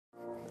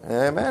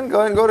Amen. Go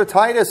ahead and go to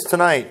Titus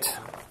tonight.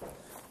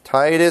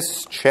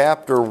 Titus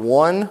chapter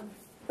 1.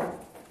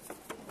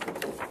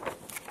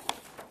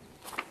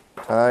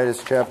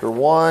 Titus chapter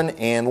 1.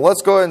 And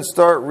let's go ahead and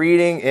start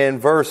reading in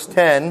verse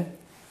 10.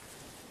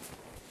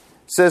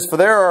 It says, "For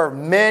there are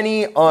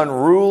many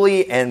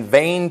unruly and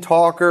vain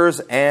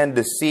talkers and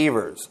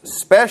deceivers,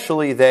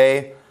 especially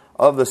they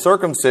of the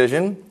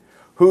circumcision,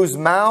 whose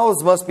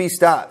mouths must be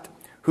stopped,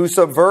 who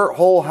subvert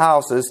whole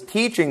houses,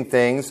 teaching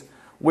things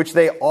which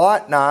they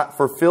ought not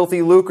for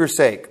filthy lucre's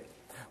sake.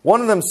 One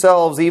of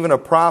themselves, even a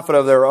prophet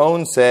of their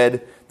own,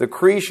 said, The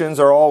Cretians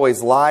are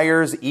always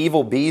liars,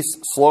 evil beasts,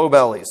 slow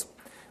bellies.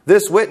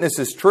 This witness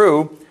is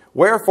true,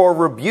 wherefore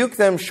rebuke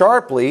them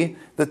sharply,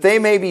 that they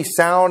may be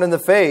sound in the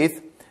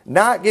faith,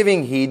 not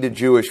giving heed to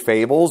Jewish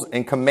fables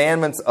and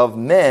commandments of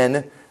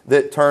men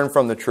that turn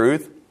from the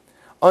truth.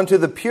 Unto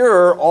the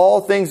pure all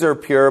things are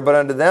pure, but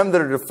unto them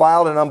that are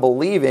defiled and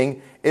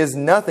unbelieving is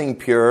nothing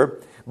pure,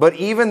 but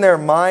even their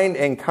mind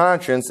and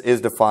conscience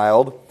is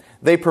defiled.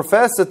 They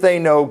profess that they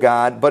know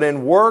God, but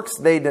in works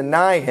they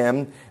deny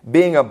Him,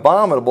 being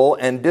abominable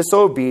and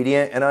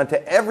disobedient, and unto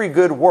every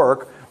good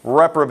work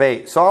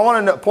reprobate." So I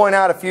want to point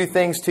out a few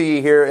things to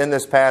you here in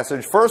this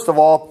passage. First of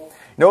all,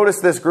 notice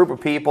this group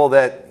of people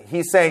that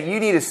he's saying you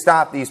need to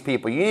stop these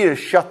people. You need to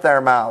shut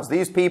their mouths.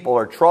 These people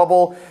are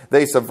trouble.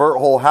 They subvert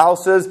whole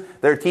houses.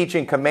 They're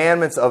teaching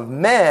commandments of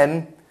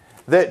men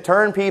that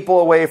turn people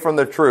away from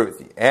the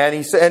truth. And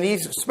he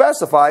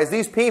specifies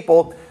these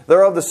people,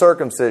 they're of the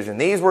circumcision.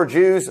 These were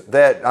Jews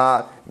that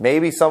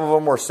maybe some of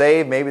them were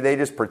saved. Maybe they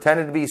just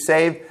pretended to be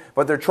saved.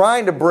 But they're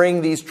trying to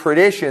bring these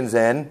traditions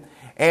in.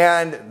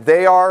 And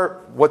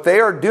what they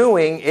are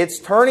doing, it's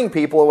turning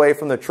people away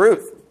from the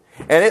truth.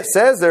 And it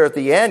says there at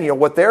the end,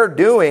 what they're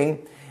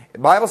doing, the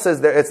Bible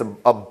says that it's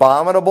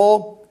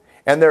abominable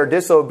and they're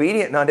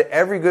disobedient, and unto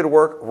every good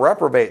work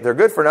reprobate. They're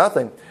good for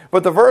nothing.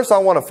 But the verse I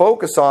want to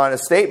focus on, a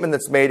statement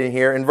that's made in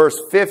here in verse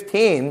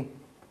 15, and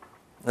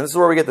this is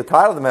where we get the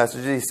title of the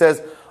message. He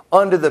says,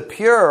 "Unto the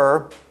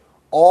pure,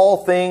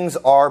 all things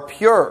are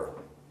pure."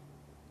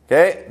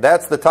 Okay,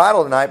 that's the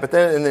title tonight. But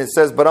then it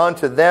says, "But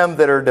unto them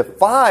that are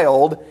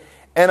defiled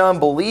and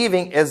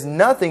unbelieving is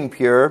nothing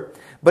pure,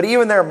 but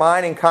even their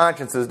mind and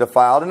conscience is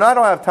defiled." And I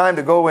don't have time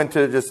to go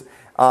into just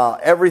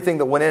everything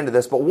that went into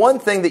this. But one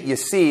thing that you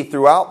see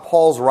throughout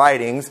Paul's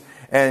writings,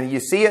 and you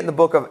see it in the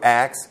book of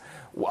Acts,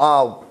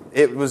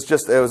 it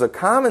was a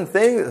common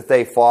thing that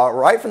they fought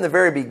right from the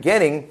very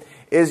beginning.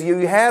 Is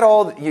you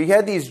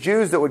had these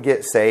Jews that would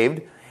get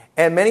saved,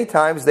 and many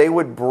times they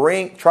would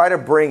try to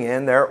bring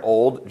in their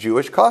old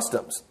Jewish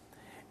customs.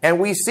 And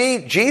we see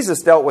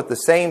Jesus dealt with the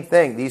same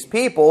thing. These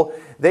people,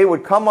 they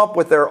would come up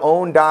with their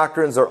own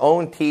doctrines, their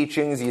own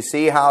teachings. You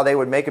see how they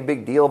would make a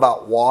big deal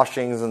about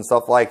washings and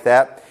stuff like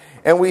that.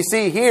 And we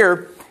see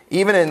here,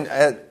 even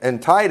in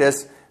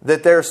Titus,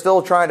 that they're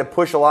still trying to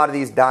push a lot of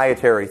these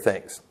dietary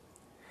things.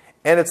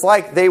 And it's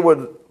like they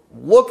would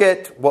look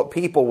at what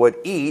people would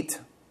eat,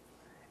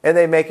 and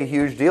they make a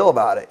huge deal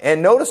about it.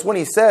 And notice when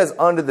he says,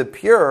 "Unto the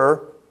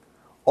pure,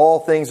 all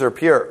things are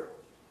pure."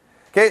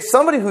 Okay,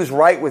 somebody who's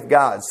right with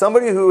God,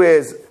 somebody who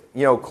is,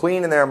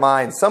 clean in their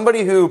mind,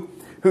 somebody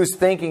whose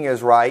thinking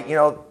is right,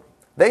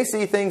 they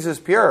see things as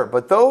pure.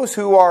 But those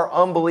who are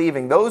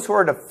unbelieving, those who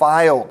are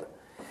defiled,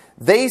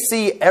 they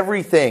see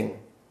everything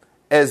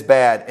as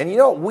bad. And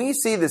we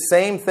see the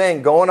same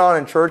thing going on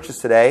in churches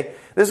today.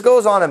 This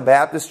goes on in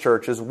Baptist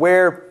churches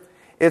where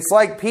it's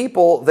like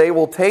people, they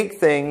will take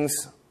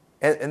things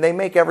and they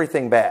make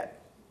everything bad.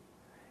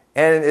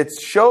 And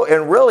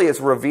really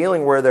it's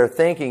revealing where their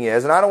thinking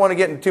is. And I don't want to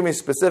get into too many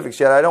specifics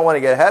yet. I don't want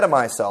to get ahead of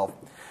myself.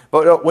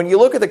 But when you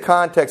look at the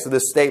context of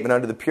this statement,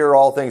 "Unto the pure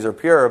all things are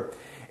pure,"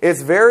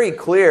 it's very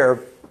clear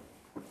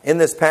in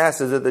this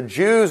passage that the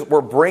Jews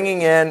were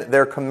bringing in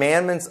their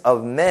commandments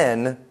of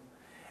men,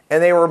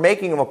 and they were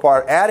making them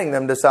apart, adding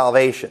them to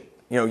salvation.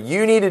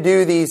 You need to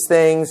do these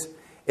things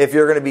if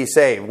you're going to be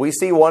saved. We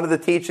see one of the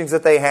teachings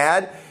that they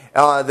had,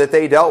 that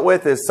they dealt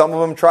with, is some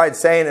of them tried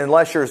saying,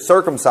 unless you're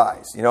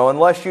circumcised,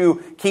 unless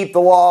you keep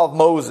the law of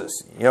Moses,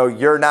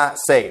 you're not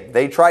saved.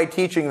 They tried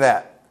teaching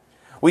that.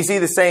 We see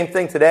the same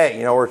thing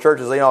today, where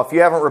churches, if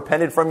you haven't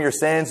repented from your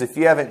sins, if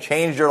you haven't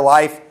changed your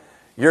life,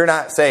 you're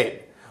not saved.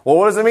 Well,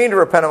 what does it mean to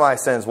repent of my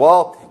sins?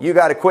 Well, you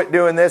got to quit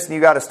doing this and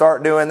you got to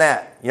start doing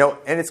that.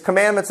 And it's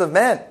commandments of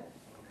men.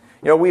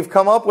 We've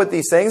come up with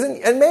these things,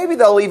 and maybe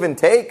they'll even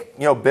take,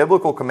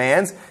 biblical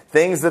commands,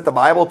 things that the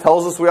Bible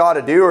tells us we ought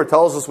to do or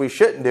tells us we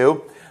shouldn't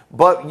do,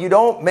 but you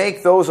don't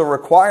make those a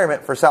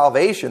requirement for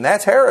salvation.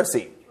 That's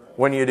heresy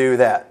when you do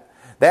that.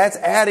 That's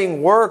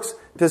adding works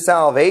to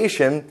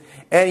salvation.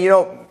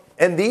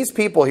 And these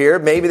people here,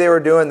 maybe they were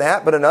doing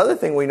that, but another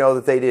thing we know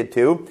that they did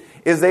too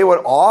is they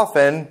would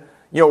often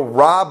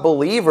rob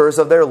believers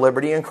of their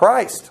liberty in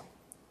Christ.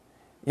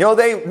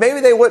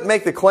 Maybe they wouldn't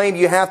make the claim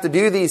you have to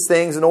do these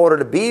things in order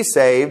to be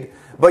saved,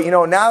 but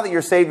now that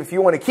you're saved, if you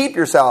want to keep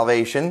your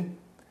salvation,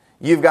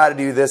 you've got to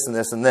do this and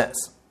this and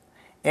this.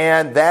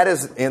 And that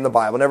is in the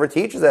Bible, never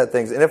teaches that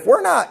things. And if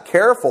we're not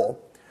careful,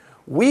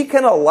 we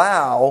can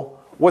allow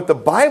what the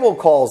Bible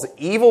calls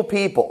evil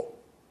people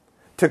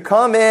to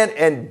come in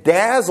and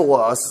dazzle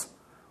us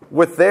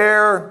with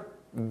their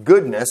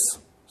goodness,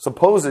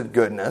 supposed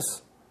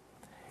goodness,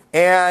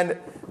 and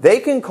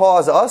they can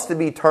cause us to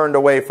be turned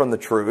away from the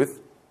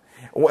truth.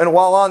 And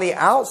while on the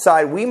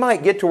outside, we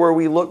might get to where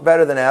we look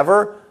better than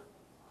ever,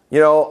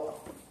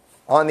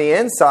 on the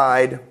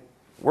inside,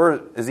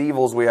 we're as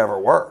evil as we ever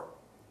were.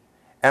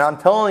 And I'm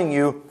telling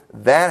you,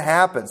 that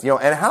happens.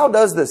 And how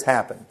does this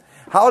happen?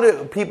 How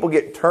do people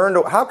get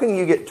how can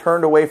you get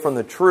turned away from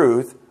the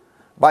truth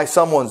by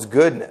someone's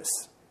goodness?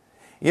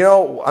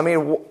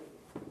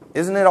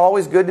 Isn't it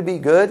always good to be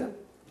good?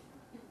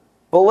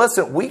 But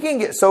listen, we can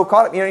get so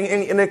caught up.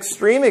 An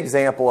extreme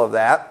example of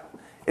that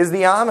is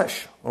the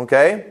Amish,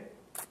 okay?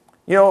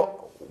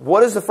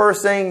 What is the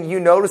first thing you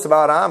notice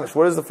about Amish?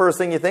 What is the first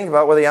thing you think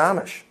about with the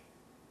Amish?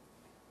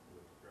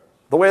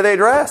 The way they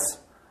dress.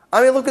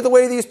 Look at the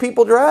way these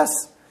people dress.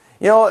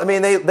 They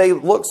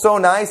look so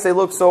nice. They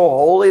look so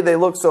holy. They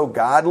look so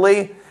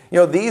godly.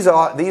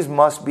 These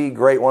must be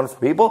great, wonderful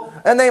people.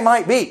 And they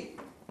might be.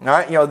 All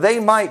right? They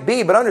might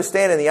be. But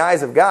understand, in the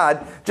eyes of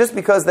God, just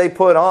because they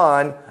put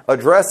on a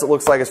dress that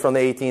looks like it's from the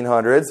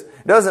 1800s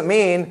doesn't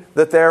mean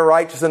that they're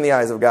righteous in the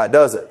eyes of God,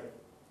 does it?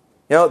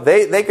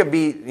 They could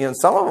be,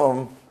 some of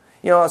them,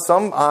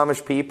 some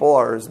Amish people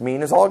are as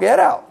mean as all get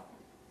out.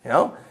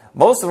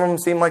 Most of them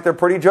seem like they're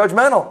pretty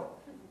judgmental,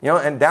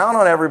 and down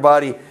on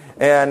everybody,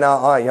 and,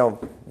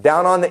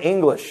 down on the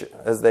English,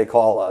 as they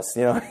call us,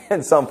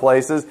 in some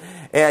places.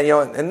 And,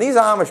 and these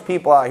Amish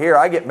people out here,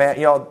 I get mad,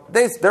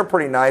 they're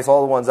pretty nice.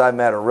 All the ones I've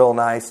met are real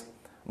nice.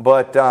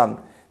 But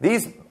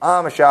these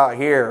Amish out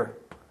here,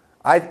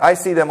 I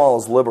see them all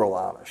as liberal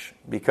Amish,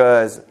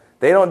 because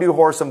they don't do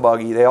horse and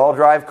buggy. They all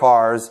drive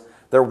cars.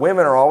 Their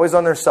women are always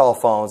on their cell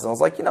phones. And I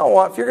was like, you know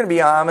what? If you're going to be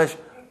Amish,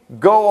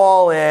 go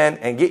all in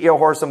and get you a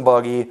horse and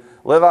buggy,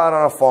 live out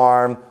on a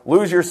farm,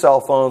 lose your cell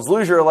phones,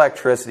 lose your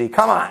electricity.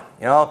 Come on.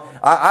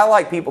 I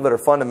like people that are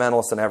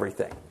fundamentalists in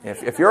everything.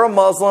 If you're a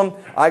Muslim,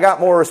 I got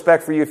more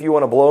respect for you if you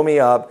want to blow me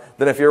up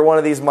than if you're one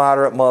of these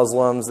moderate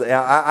Muslims.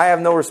 I have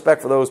no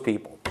respect for those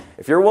people.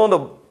 If you're willing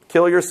to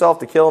kill yourself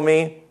to kill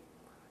me,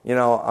 I'm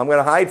going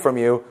to hide from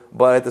you.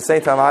 But at the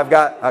same time, I've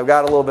got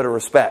a little bit of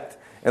respect.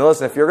 And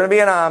listen, if you're going to be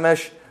an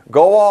Amish,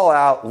 go all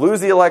out,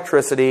 lose the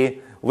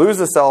electricity, lose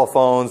the cell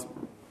phones.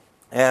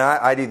 And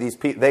I do these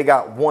people, they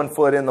got 1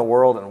 foot in the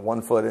world and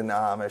 1 foot in the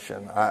Amish,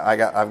 and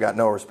I've got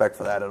no respect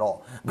for that at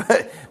all.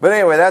 But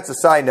anyway, that's a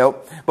side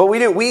note. But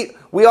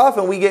we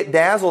often get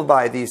dazzled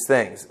by these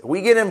things.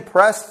 We get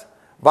impressed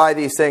by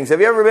these things.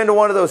 Have you ever been to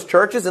one of those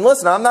churches? And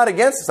listen, I'm not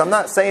against this. I'm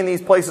not saying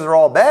these places are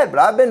all bad, but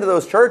I've been to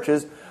those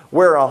churches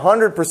where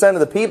 100% of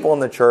the people in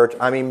the church,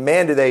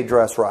 man, do they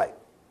dress right.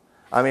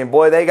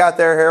 Boy, they got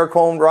their hair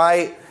combed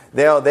right.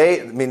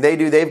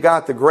 They've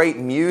got the great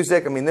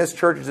music. This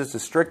church is just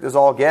as strict as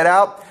all get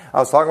out. I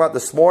was talking about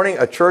this morning,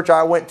 a church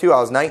I went to.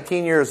 I was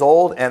 19 years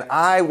old, and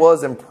I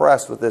was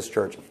impressed with this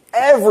church.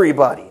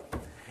 Everybody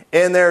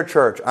in their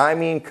church,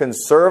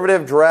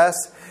 conservative dress.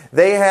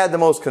 They had the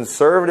most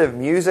conservative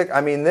music.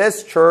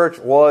 This church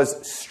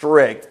was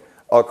strict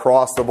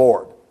across the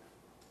board.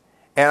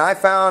 And I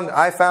found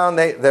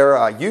their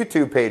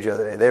YouTube page the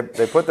other day.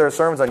 They put their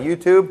sermons on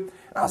YouTube.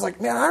 And I was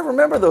like, man, I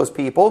remember those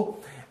people.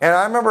 And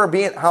I remember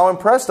how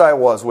impressed I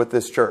was with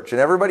this church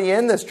and everybody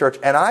in this church.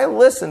 And I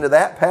listened to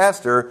that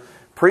pastor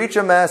preach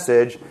a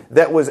message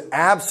that was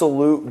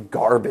absolute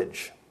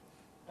garbage.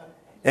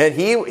 And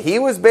he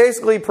was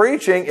basically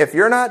preaching, if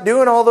you're not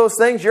doing all those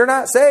things, you're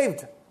not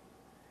saved.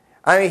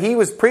 He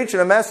was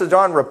preaching a message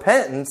on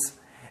repentance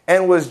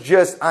and was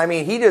just,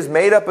 he just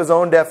made up his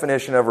own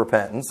definition of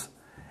repentance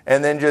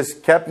and then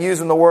just kept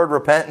using the word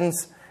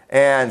repentance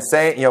and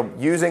saying,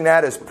 using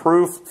that as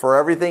proof for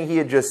everything he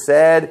had just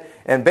said.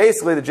 And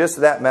basically the gist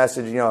of that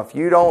message, if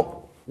you don't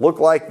look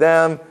like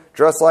them,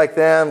 dress like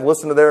them,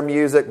 listen to their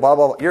music, blah,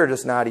 blah, blah, you're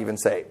just not even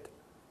saved.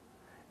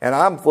 And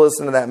I'm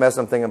listening to that message,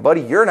 I'm thinking,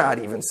 buddy, you're not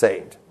even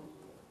saved.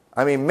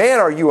 Man,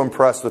 are you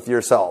impressed with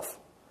yourself?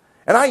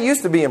 And I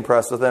used to be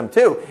impressed with them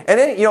too. And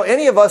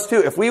any of us too,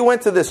 if we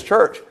went to this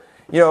church,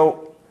 we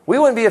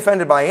wouldn't be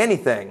offended by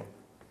anything,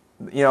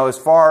 as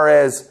far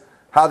as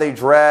how they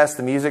dress,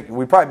 the music.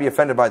 We'd probably be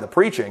offended by the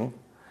preaching.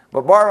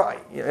 But Barb,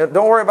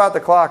 don't worry about the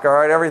clock, all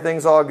right?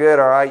 Everything's all good,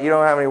 all right? You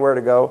don't have anywhere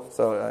to go.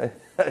 So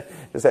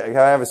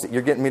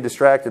you're getting me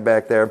distracted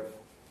back there.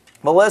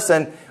 But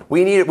listen,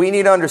 we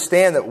need to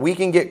understand that we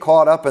can get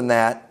caught up in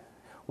that.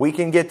 We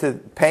can get to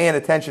paying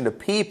attention to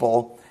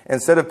people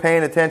instead of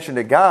paying attention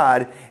to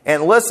God.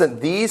 And listen,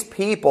 these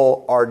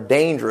people are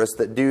dangerous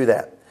that do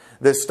that.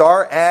 That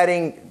start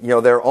adding,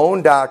 their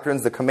own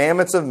doctrines, the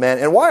commandments of men.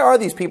 And why are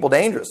these people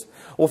dangerous?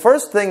 Well,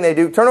 first thing they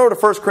do, turn over to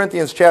 1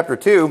 Corinthians chapter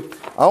 2.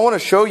 I want to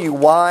show you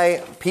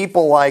why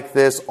people like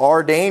this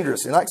are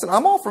dangerous. And like I said,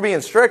 I'm all for being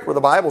strict where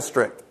the Bible's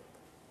strict.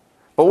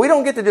 But we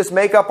don't get to just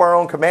make up our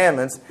own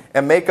commandments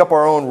and make up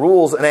our own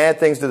rules and add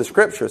things to the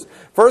Scriptures.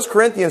 1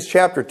 Corinthians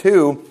chapter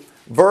 2,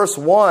 verse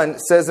 1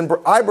 says, "And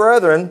I,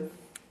 brethren,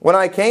 when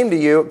I came to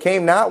you,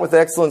 came not with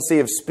excellency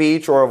of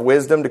speech or of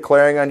wisdom,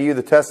 declaring unto you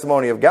the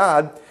testimony of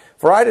God.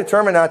 For I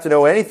determined not to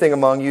know anything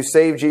among you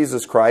save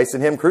Jesus Christ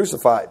and Him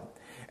crucified.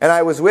 And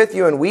I was with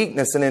you in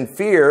weakness and in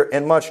fear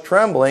and much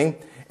trembling.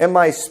 And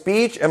my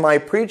speech and my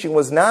preaching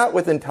was not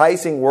with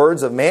enticing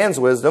words of man's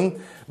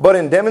wisdom, but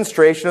in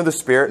demonstration of the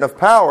Spirit and of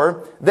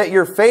power, that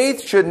your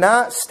faith should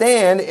not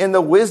stand in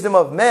the wisdom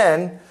of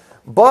men,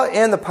 but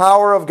in the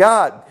power of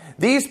God.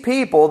 These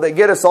people that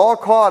get us all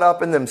caught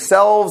up in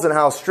themselves and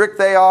how strict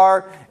they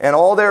are and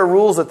all their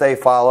rules that they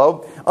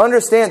follow,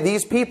 understand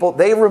these people,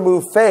 they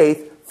remove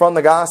faith from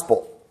the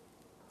gospel.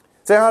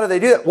 So how do they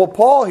do that? Well,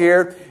 Paul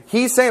here,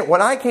 he's saying,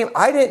 when I came,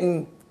 I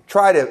didn't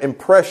try to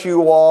impress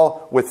you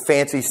all with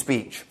fancy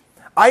speech.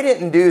 I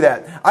didn't do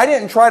that. I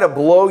didn't try to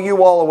blow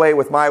you all away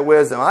with my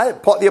wisdom.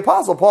 The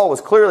Apostle Paul was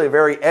clearly a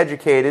very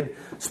educated,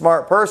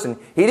 smart person.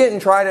 He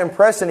didn't try to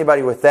impress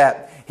anybody with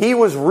that. He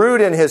was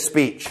rude in his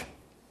speech.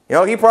 You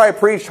know, he probably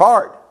preached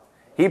hard.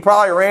 He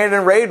probably ranted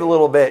and raved a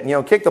little bit,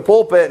 and, kicked the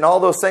pulpit and all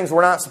those things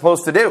we're not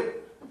supposed to do.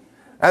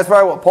 That's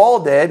probably what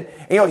Paul did.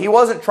 He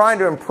wasn't trying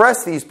to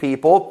impress these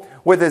people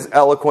with his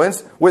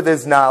eloquence, with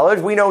his knowledge.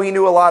 We know he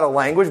knew a lot of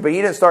language, but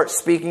he didn't start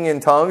speaking in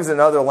tongues and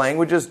other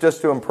languages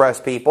just to impress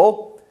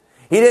people.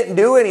 He didn't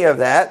do any of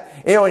that.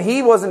 And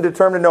he wasn't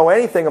determined to know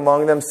anything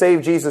among them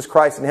save Jesus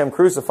Christ and Him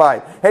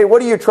crucified. Hey,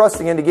 what are you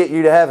trusting in to get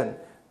you to heaven?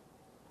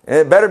 And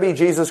it better be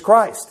Jesus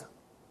Christ.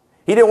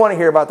 He didn't want to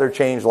hear about their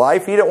changed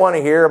life. He didn't want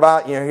to hear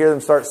about, hear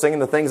them start singing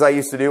the things I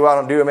used to do, I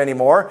don't do them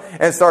anymore,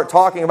 and start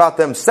talking about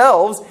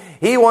themselves.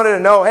 He wanted to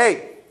know,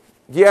 hey,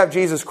 do you have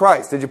Jesus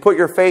Christ? Did you put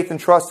your faith and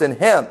trust in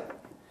Him?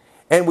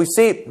 And we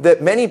see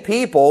that many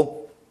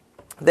people,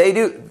 they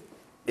do.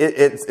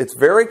 It's a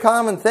very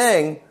common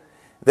thing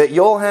that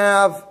you'll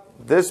have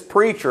this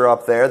preacher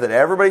up there that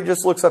everybody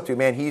just looks up to.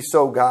 Man, he's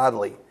so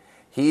godly.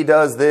 He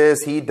does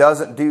this. He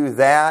doesn't do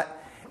that.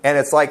 And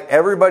it's like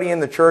everybody in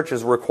the church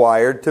is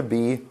required to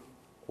be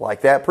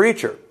like that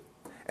preacher.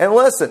 And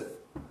listen,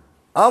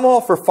 I'm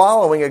all for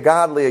following a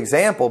godly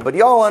example, but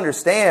y'all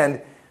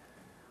understand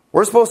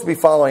we're supposed to be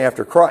following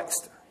after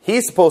Christ.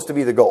 He's supposed to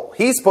be the goal.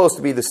 He's supposed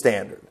to be the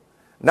standard,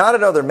 not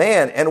another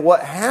man. And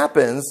what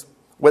happens,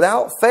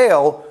 without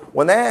fail,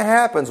 when that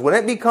happens, when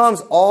it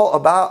becomes all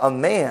about a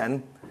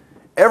man,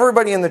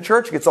 everybody in the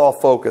church gets all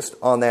focused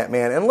on that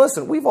man. And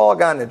listen, we've all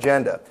got an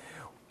agenda.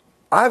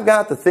 I've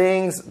got the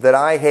things that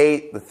I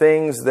hate, the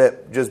things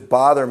that just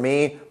bother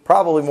me,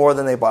 probably more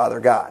than they bother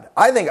God.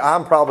 I think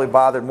I'm probably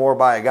bothered more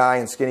by a guy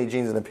in skinny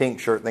jeans and a pink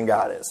shirt than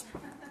God is.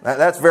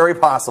 That's very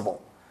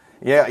possible.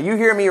 Yeah, you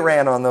hear me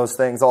rant on those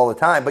things all the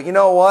time. But you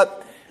know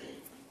what?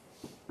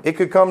 It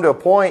could come to a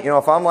point,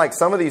 if I'm like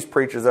some of these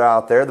preachers that are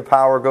out there, the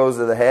power goes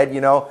to the head,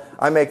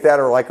 I make that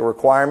like a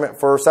requirement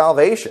for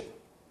salvation.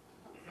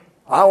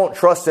 I won't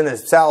trust in a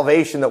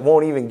salvation that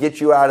won't even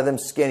get you out of them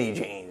skinny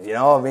jeans.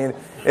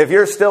 If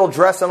you're still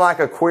dressing like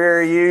a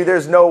queer,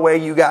 there's no way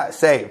you got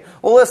saved.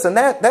 Well, listen,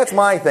 that's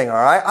my thing, all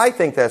right? I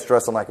think that's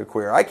dressing like a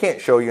queer. I can't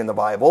show you in the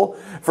Bible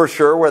for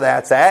sure where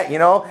that's at,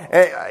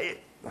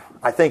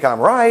 I think I'm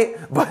right,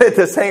 but at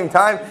the same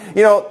time,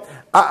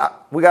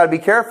 we got to be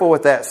careful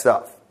with that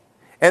stuff.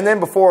 And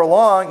then before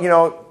long,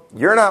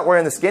 you're not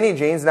wearing the skinny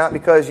jeans, not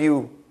because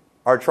you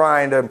are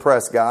trying to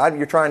impress God.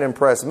 You're trying to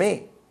impress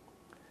me.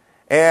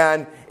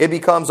 And it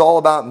becomes all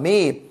about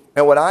me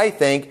and what I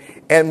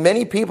think. And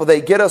many people,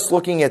 they get us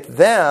looking at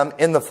them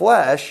in the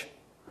flesh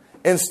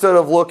instead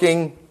of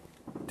looking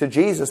to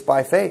Jesus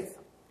by faith.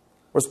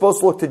 We're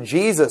supposed to look to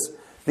Jesus,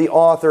 the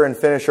author and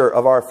finisher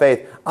of our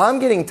faith. I'm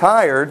getting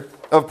tired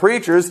of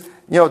preachers,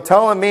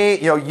 telling me,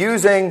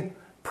 using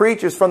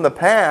preachers from the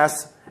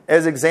past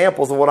as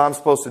examples of what I'm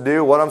supposed to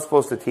do, what I'm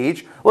supposed to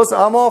teach. Listen,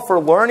 I'm all for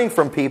learning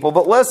from people,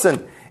 but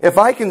listen, if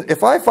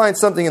I find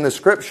something in the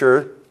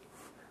Scripture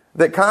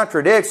that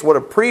contradicts what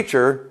a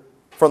preacher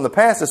from the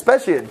past,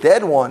 especially a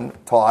dead one,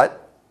 taught,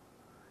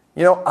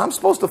 I'm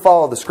supposed to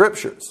follow the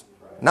Scriptures,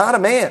 not a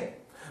man.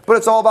 But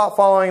it's all about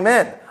following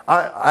men.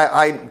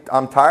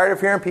 I'm tired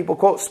of hearing people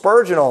quote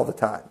Spurgeon all the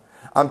time.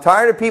 I'm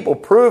tired of people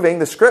proving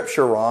the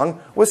Scripture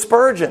wrong with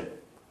Spurgeon.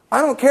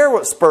 I don't care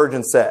what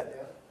Spurgeon said.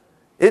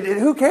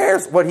 Who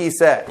cares what he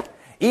said?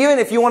 Even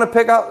if you want to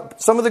pick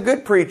out some of the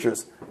good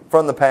preachers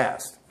from the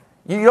past.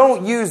 You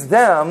don't use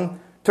them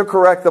to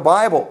correct the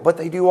Bible, but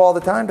they do all the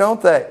time,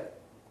 don't they?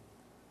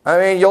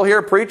 You'll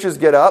hear preachers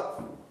get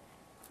up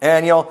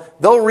and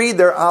they'll read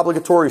their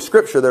obligatory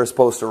scripture they're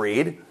supposed to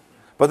read,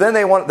 but then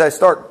they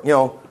start,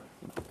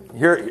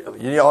 here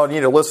y'all need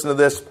to listen to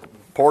this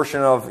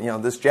portion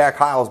of this Jack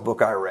Hyles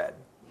book I read.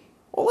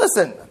 Well,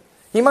 listen,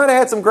 he might have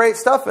had some great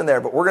stuff in there,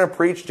 but we're going to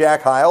preach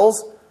Jack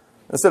Hyles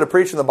instead of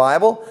preaching the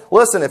Bible.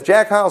 Listen, if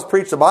Jack Hyles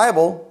preached the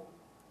Bible,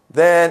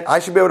 then I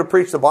should be able to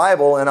preach the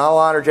Bible, and I'll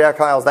honor Jack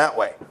Hyles that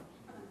way.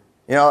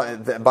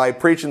 By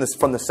preaching this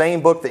from the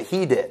same book that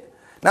he did.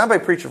 Not by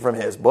preaching from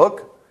his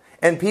book.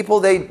 And people,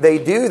 they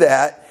do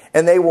that,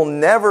 and they will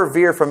never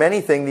veer from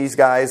anything these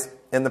guys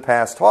in the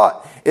past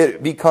taught.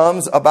 It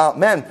becomes about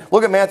men.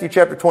 Look at Matthew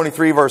chapter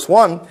 23, verse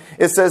 1.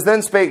 It says,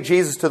 Then spake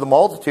Jesus to the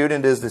multitude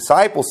and to his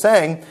disciples,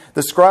 saying,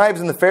 The scribes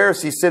and the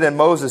Pharisees sit in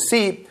Moses'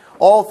 seat.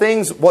 All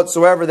things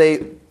whatsoever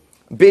they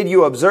bid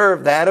you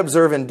observe, that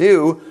observe and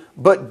do.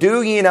 But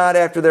do ye not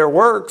after their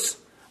works,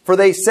 for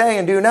they say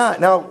and do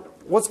not. Now,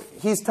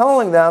 he's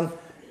telling them,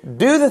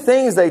 do the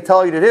things they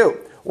tell you to do.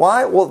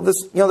 Why? Well,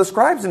 the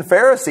scribes and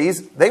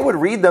Pharisees, they would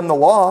read them the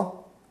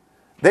law.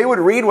 They would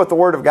read what the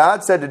Word of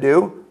God said to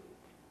do.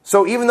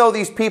 So even though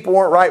these people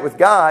weren't right with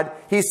God,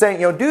 he's saying,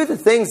 do the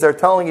things they're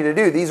telling you to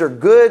do. These are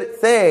good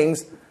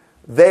things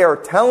they are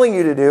telling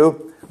you to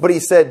do. But he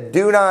said,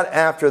 do not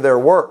after their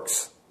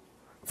works.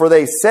 For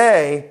they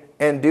say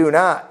and do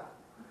not.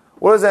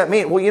 What does that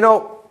mean?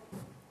 Well,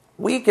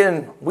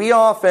 we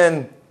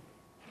often,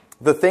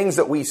 the things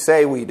that we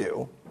say we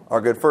do are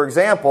good. For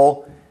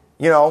example,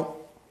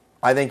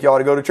 I think you ought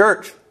to go to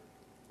church.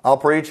 I'll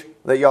preach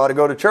that you ought to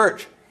go to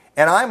church.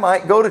 And I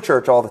might go to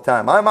church all the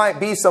time. I might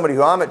be somebody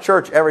who I'm at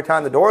church every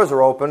time the doors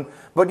are open.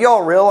 But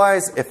y'all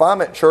realize if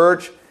I'm at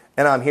church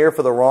and I'm here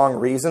for the wrong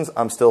reasons,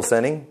 I'm still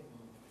sinning.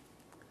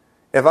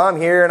 If I'm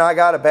here and I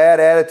got a bad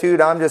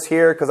attitude, I'm just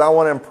here because I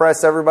want to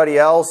impress everybody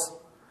else,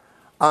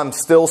 I'm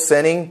still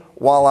sinning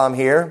while I'm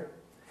here.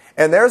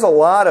 And there's a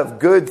lot of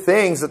good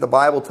things that the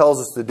Bible tells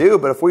us to do,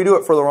 but if we do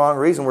it for the wrong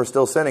reason, we're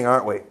still sinning,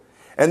 aren't we?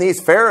 And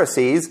these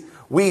Pharisees,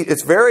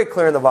 it's very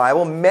clear in the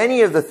Bible,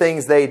 many of the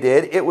things they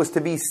did, it was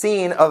to be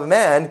seen of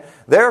men.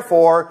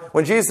 Therefore,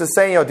 when Jesus is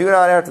saying, do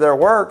not after their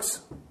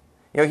works,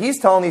 he's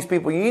telling these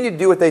people, you need to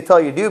do what they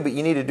tell you to do, but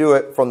you need to do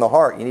it from the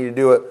heart. You need to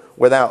do it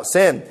without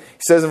sin.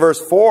 He says in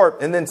verse 4,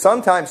 and then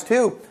sometimes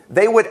too,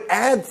 they would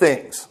add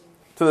things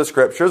to the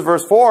Scriptures.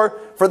 Verse 4,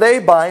 for they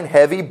bind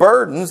heavy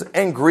burdens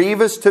and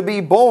grievous to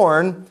be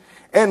borne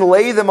and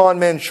lay them on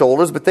men's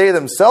shoulders, but they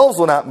themselves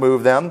will not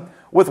move them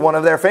with one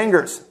of their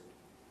fingers.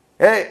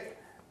 Hey,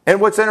 and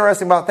what's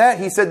interesting about that,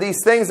 he said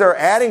these things they're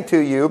adding to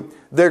you,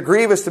 they're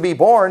grievous to be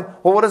borne.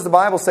 Well, what does the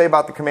Bible say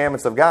about the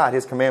commandments of God?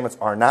 His commandments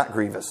are not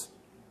grievous.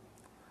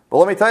 But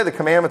let me tell you, the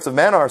commandments of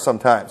men are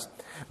sometimes.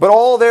 But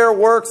all their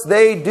works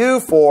they do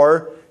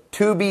for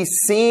to be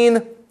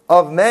seen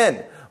of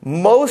men.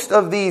 Most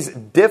of these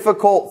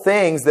difficult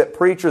things that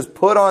preachers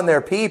put on their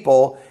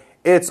people,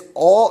 it's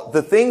all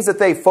the things that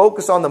they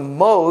focus on the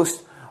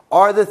most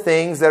are the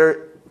things that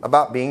are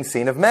about being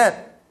seen of men.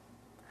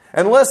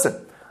 And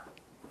listen,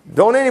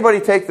 don't anybody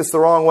take this the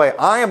wrong way.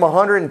 I am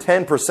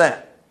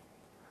 110%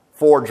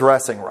 for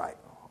dressing right.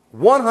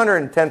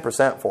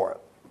 110% for it.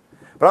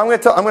 But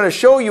I'm going to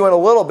show you in a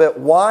little bit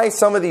why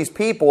some of these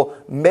people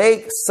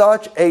make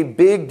such a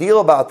big deal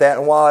about that,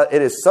 and why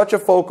it is such a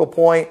focal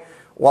point,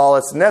 while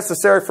it's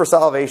necessary for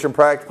salvation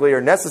practically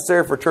or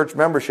necessary for church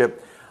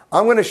membership.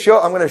 I'm going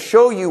to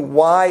show you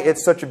why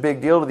it's such a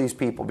big deal to these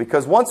people.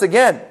 Because once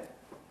again,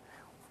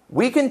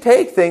 we can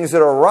take things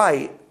that are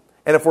right,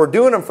 and if we're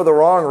doing them for the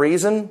wrong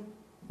reason,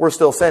 we're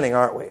still sinning,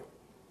 aren't we?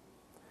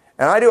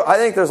 And I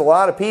think there's a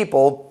lot of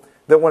people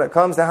that when it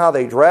comes to how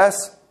they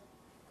dress,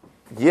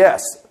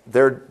 yes,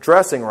 they're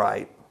dressing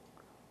right,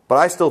 but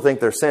I still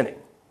think they're sinning.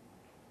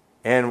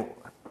 And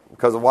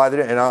because of why they're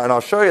doing it. And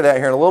I'll show you that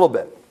here in a little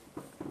bit.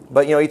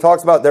 But, he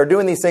talks about they're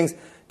doing these things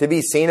to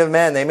be seen of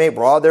men. They may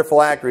broad their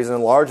phylacteries and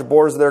enlarge the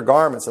borders of their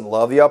garments and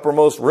love the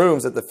uppermost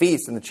rooms at the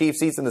feasts and the chief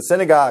seats in the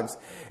synagogues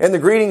and the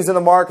greetings in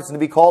the markets, and to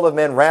be called of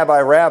men,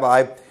 Rabbi,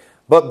 Rabbi.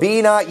 But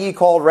be not ye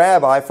called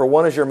Rabbi, for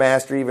one is your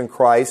master, even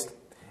Christ,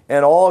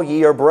 and all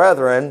ye are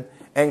brethren.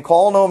 And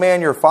call no man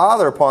your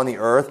father upon the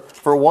earth,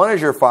 for one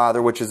is your Father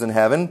which is in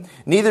heaven.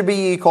 Neither be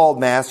ye called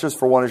masters,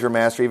 for one is your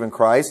master, even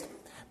Christ.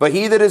 But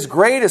he that is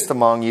greatest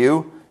among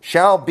you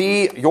shall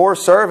be your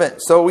servant.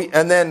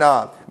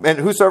 And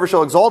whosoever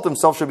shall exalt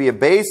himself shall be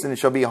abased, and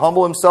shall be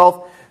humble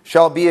himself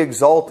shall be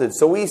exalted.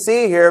 So we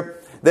see here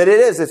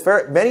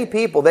that many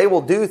people, they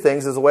will do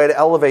things as a way to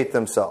elevate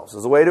themselves,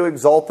 as a way to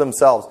exalt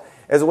themselves,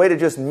 as a way to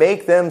just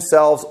make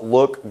themselves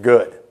look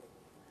good.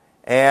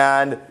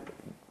 And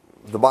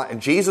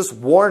Jesus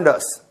warned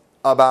us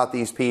about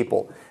these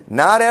people.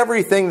 Not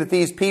everything that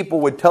these people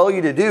would tell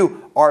you to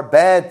do are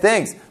bad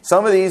things.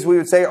 Some of these we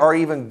would say are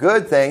even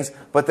good things,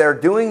 but they're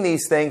doing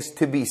these things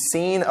to be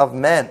seen of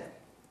men.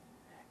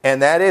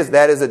 And that is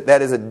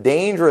a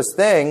dangerous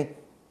thing.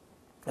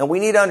 And we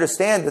need to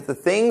understand that the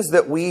things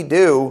that we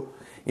do,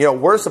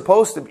 we're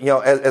supposed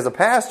to, as a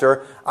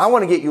pastor, I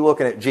want to get you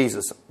looking at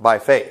Jesus by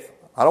faith.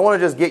 I don't want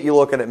to just get you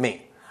looking at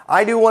me.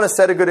 I do want to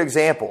set a good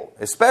example,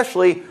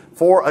 especially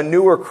for a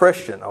newer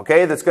Christian,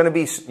 okay, that's going to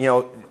be,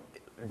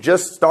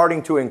 just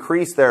starting to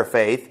increase their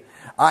faith.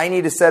 I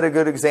need to set a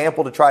good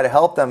example to try to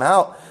help them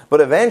out.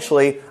 But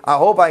eventually, I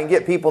hope I can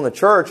get people in the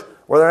church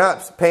where they're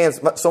not paying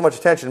so much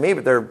attention to me,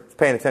 but they're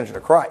paying attention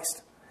to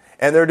Christ.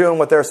 And they're doing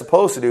what they're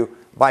supposed to do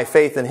by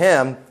faith in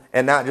Him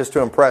and not just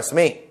to impress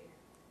me.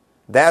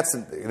 That's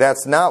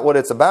not what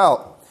it's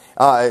about.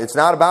 It's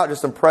not about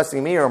just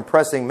impressing me or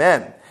impressing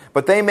men.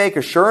 But they make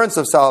assurance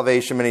of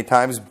salvation many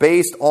times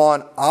based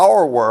on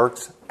our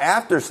works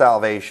after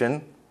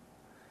salvation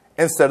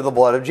instead of the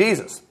blood of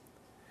Jesus.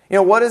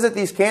 What is it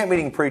these camp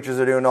meeting preachers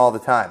are doing all the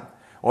time?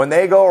 When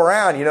they go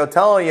around,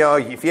 telling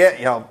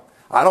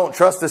I don't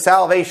trust the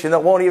salvation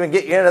that won't even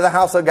get you into the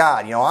house of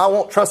God. I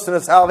won't trust in a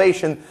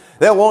salvation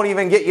that won't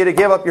even get you to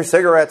give up your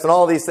cigarettes and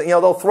all these things.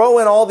 They'll throw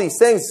in all these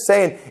things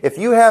saying, if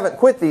you haven't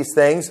quit these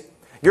things,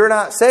 you're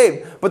not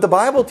saved. But the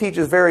Bible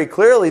teaches very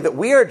clearly that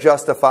we are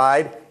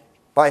justified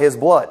by His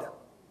blood.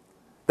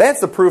 That's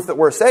the proof that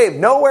we're saved.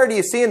 Nowhere do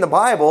you see in the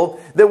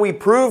Bible that we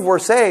prove we're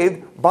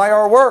saved by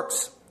our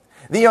works.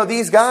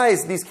 These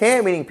guys, these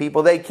camp meeting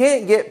people, they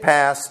can't get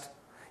past,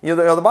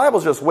 the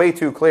Bible's just way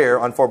too clear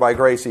on for by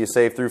grace you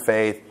saved through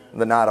faith,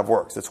 the not of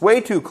works. It's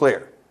way too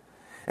clear.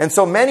 And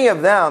so many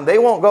of them, they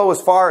won't go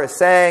as far as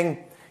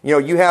saying,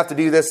 you have to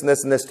do this and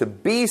this and this to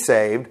be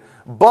saved,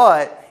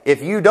 but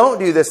if you don't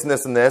do this and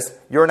this and this,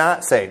 you're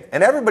not saved.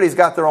 And everybody's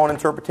got their own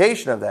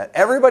interpretation of that.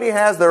 Everybody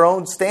has their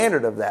own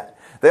standard of that.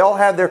 They all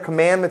have their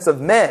commandments of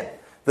men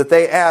that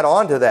they add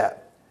on to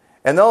that.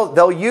 And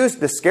they'll use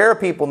to scare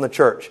people in the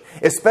church,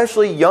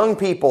 especially young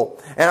people.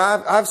 And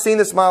I've seen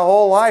this my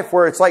whole life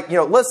where it's like,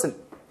 listen,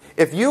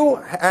 if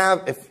you're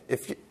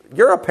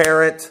a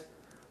parent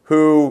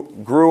who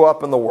grew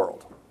up in the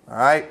world, all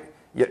right,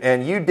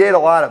 and you did a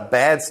lot of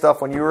bad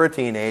stuff when you were a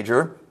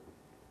teenager,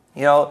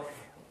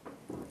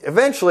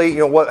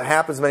 eventually, what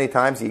happens many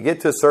times, you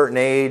get to a certain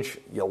age,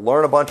 you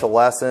learn a bunch of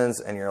lessons,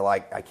 and you're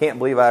like, I can't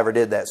believe I ever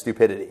did that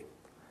stupidity.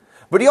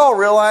 But do you all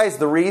realize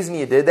the reason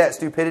you did that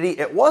stupidity?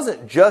 It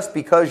wasn't just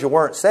because you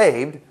weren't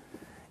saved.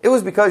 It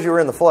was because you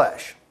were in the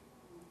flesh.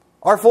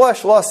 Our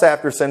flesh lusts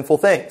after sinful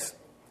things.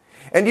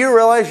 And do you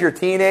realize your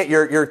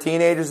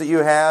teenagers that you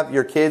have,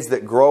 your kids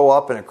that grow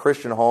up in a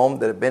Christian home,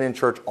 that have been in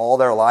church all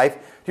their life,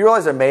 do you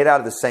realize they're made out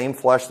of the same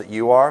flesh that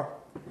you are?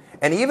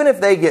 And even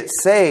if they get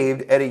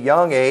saved at a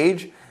young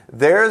age,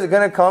 they're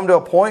going to come to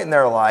a point in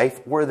their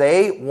life where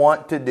they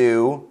want to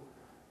do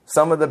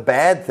some of the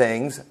bad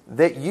things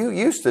that you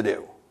used to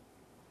do.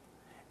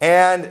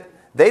 And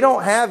they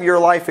don't have your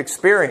life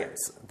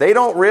experience. They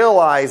don't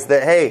realize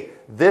that, hey,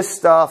 this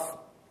stuff,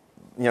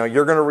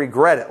 you're going to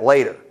regret it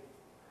later.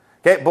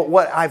 Okay, but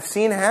what I've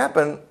seen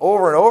happen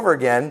over and over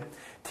again,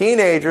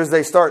 teenagers,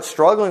 they start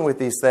struggling with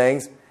these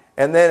things,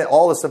 and then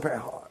all of a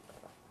sudden,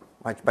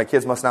 my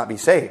kids must not be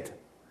saved.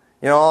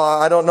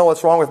 I don't know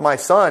what's wrong with my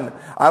son.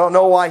 I don't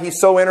know why he's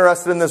so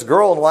interested in this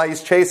girl and why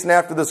he's chasing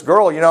after this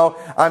girl.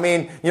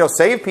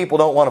 Saved people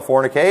don't want to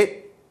fornicate.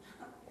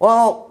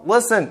 Well,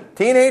 listen,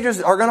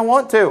 teenagers are going to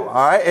want to, all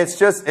right? It's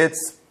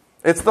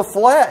the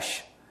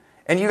flesh.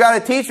 And you got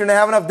to teach them to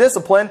have enough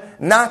discipline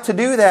not to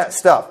do that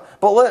stuff.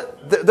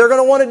 But they're going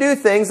to want to do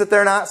things that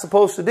they're not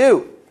supposed to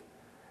do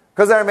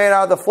because they're made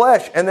out of the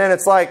flesh. And then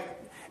it's like,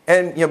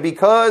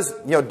 because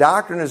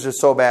doctrine is just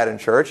so bad in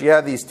church, you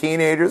have these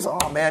teenagers,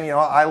 oh man,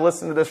 I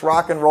listened to this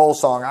rock and roll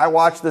song, I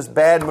watched this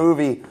bad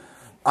movie,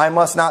 I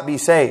must not be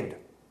saved.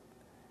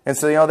 And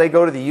so, they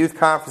go to the youth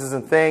conferences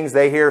and things.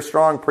 They hear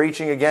strong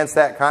preaching against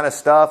that kind of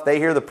stuff. They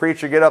hear the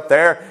preacher get up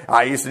there.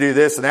 I used to do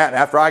this and that. And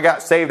after I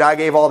got saved, I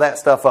gave all that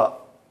stuff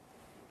up.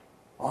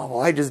 Oh,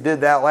 well, I just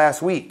did that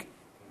last week.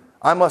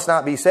 I must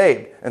not be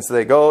saved. And so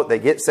they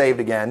get saved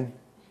again.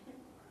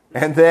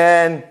 And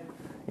then,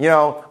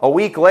 a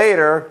week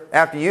later,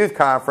 after youth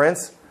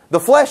conference, the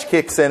flesh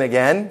kicks in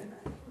again.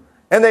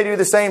 And they do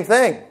the same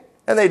thing.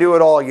 And they do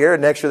it all year.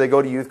 Next year they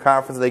go to youth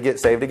conference and they get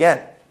saved again.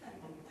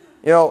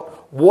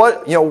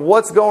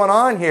 What's going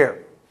on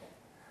here?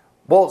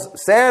 Well,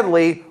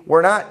 sadly,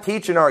 we're not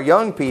teaching our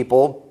young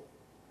people,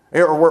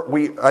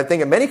 I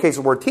think in many cases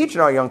we're teaching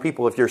our young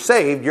people, if you're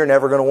saved, you're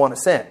never going to want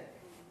to sin.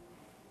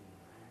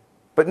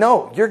 But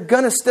no, you're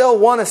going to still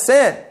want to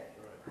sin.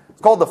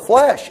 It's called the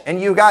flesh,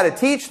 and you've got to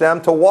teach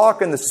them to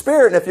walk in the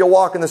Spirit, and if you'll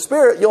walk in the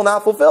Spirit, you'll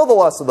not fulfill the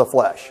lust of the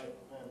flesh.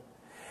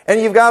 And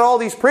you've got all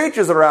these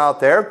preachers that are out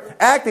there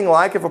acting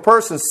like if a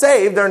person's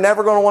saved, they're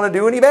never going to want to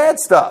do any bad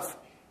stuff.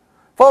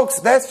 Folks,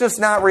 that's just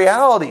not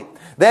reality.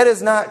 That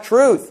is not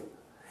truth.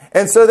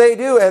 And so they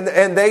do, and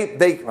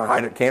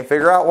I can't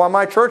figure out why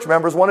my church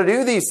members want to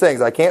do these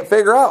things. I can't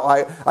figure out.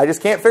 I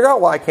just can't figure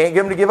out why I can't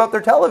get them to give up their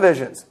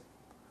televisions.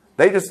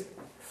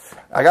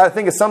 I got to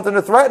think of something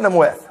to threaten them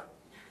with.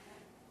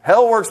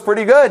 Hell works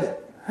pretty good.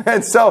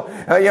 And so,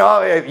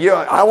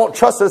 I won't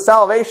trust the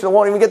salvation. I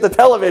won't even get the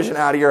television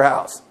out of your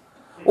house.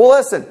 Well,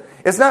 listen,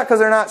 it's not because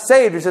they're not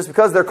saved. It's just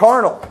because they're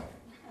carnal.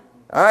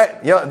 All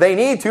right, they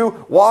need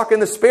to walk in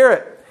the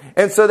Spirit.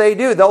 And so they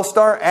do. They'll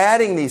start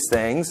adding these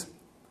things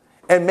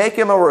and make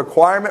them a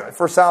requirement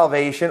for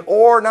salvation,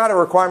 or not a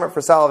requirement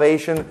for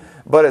salvation,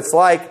 but it's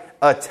like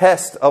a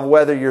test of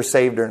whether you're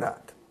saved or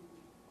not.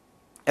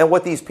 And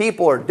what these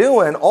people are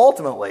doing,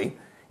 ultimately,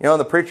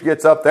 the preacher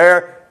gets up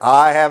there,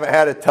 I haven't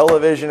had a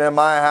television in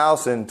my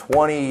house in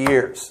 20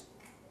 years.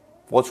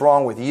 What's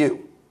wrong with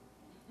you?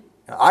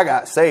 I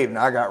got saved and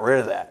I got rid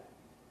of that.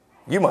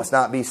 You must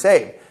not be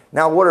saved.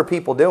 Now, what are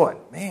people doing?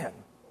 Man,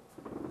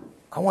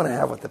 I want to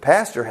have what the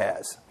pastor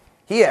has.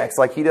 He acts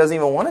like he doesn't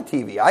even want a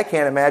TV. I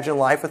can't imagine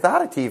life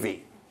without a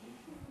TV.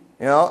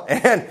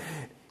 I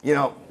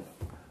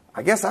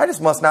guess I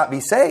just must not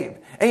be saved.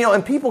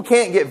 And people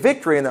can't get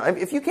victory in that.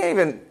 If you can't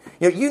even,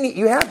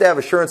 you have to have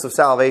assurance of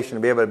salvation to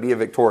be able to be a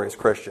victorious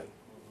Christian.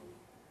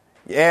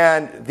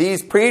 And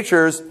these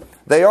preachers,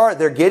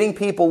 they're getting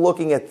people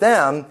looking at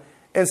them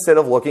instead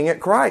of looking at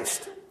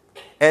Christ.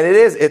 And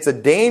it's a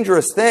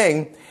dangerous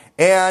thing.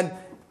 And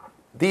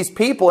these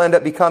people end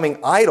up becoming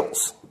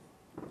idols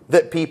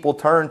that people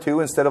turn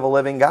to instead of a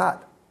living God.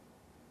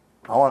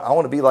 I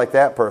want to be like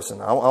that person.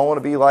 I want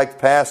to be like the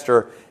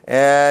pastor.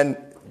 And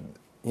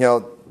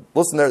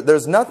listen,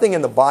 there's nothing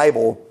in the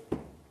Bible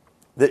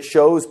that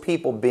shows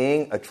people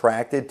being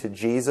attracted to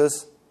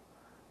Jesus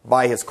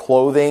by his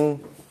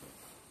clothing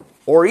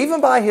or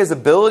even by his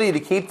ability to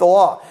keep the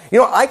law.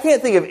 I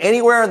can't think of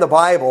anywhere in the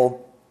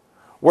Bible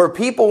where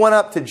people went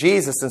up to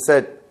Jesus and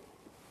said,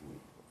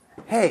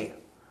 hey,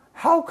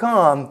 how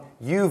come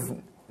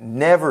you've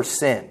never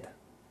sinned?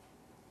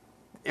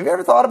 Have you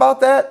ever thought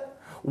about that?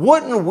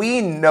 Wouldn't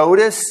we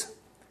notice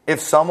if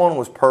someone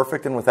was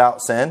perfect and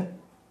without sin?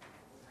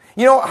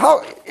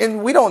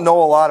 And we don't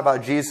know a lot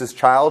about Jesus'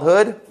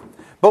 childhood,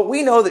 but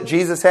we know that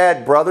Jesus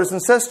had brothers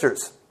and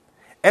sisters.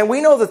 And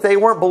we know that they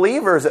weren't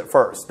believers at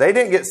first. They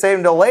didn't get saved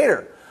until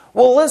later.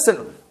 Well,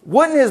 listen,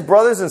 wouldn't his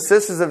brothers and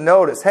sisters have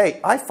noticed,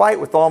 hey, I fight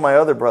with all my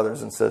other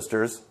brothers and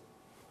sisters.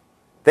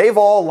 They've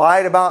all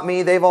lied about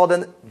me. They've all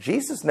done...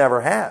 Jesus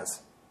never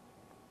has.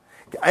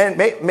 And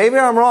maybe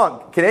I'm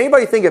wrong. Can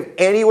anybody think of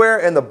anywhere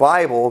in the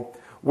Bible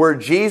where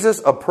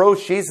Jesus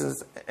approached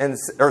Jesus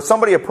or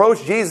somebody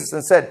approached Jesus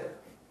and said,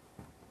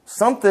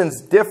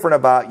 something's different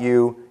about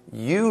you.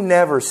 You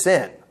never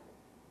sin.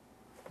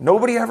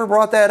 Nobody ever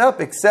brought that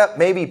up except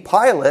maybe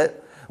Pilate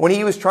when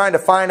he was trying to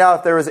find out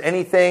if there was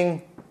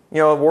anything,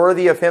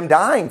 worthy of him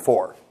dying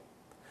for.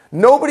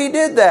 Nobody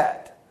did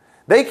that.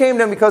 They came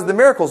to him because of the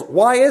miracles.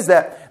 Why is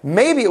that?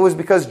 Maybe it was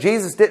because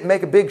Jesus didn't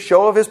make a big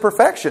show of his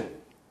perfection.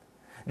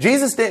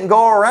 Jesus didn't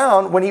go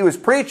around when he was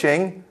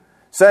preaching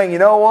saying, you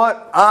know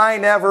what? I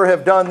never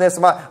have done this.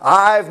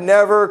 I've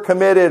never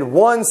committed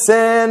one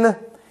sin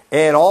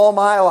in all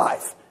my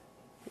life.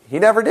 He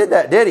never did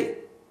that, did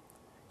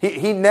he?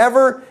 He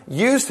never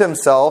used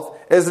himself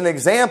as an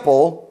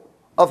example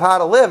of how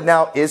to live.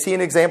 Now, is he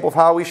an example of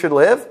how we should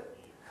live?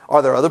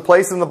 Are there other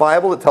places in the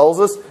Bible that tells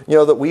us,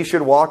 that we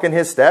should walk in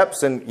his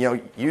steps and,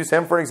 use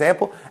him for an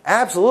example?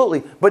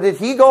 Absolutely. But did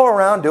he go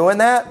around doing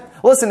that?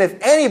 Listen, if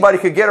anybody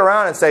could get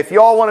around and say, if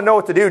you all want to know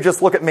what to do,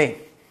 just look at me.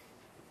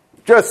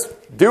 Just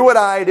do what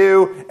I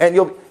do,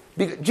 and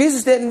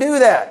Jesus didn't do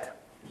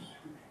that.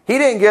 He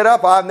didn't get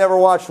up, I've never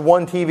watched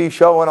one TV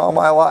show in all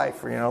my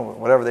life, or,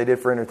 whatever they did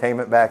for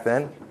entertainment back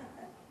then.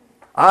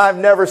 I've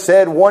never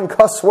said one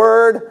cuss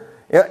word.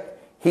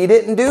 He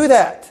didn't do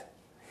that.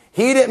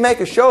 He didn't make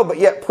a show, but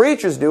yet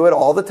preachers do it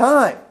all the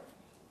time.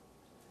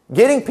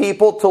 Getting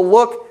people to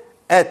look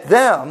at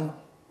them,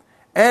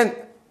 and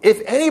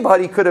if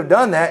anybody could have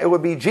done that, it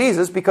would be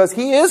Jesus, because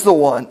he is the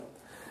one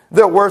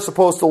that we're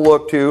supposed to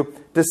look to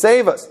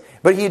save us.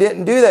 But he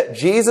didn't do that.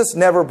 Jesus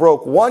never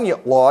broke one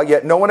law,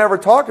 yet no one ever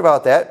talked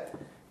about that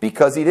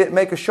because he didn't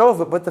make a show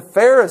of it. But the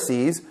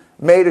Pharisees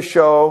made a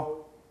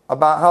show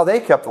about how they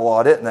kept the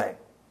law, didn't they?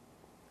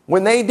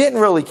 When they didn't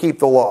really keep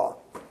the law.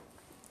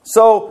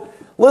 So,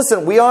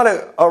 listen,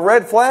 a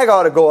red flag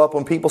ought to go up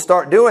when people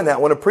start doing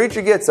that. When a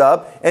preacher gets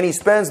up and he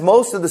spends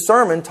most of the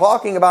sermon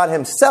talking about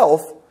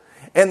himself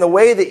and the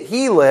way that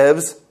he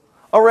lives,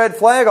 a red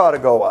flag ought to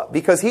go up,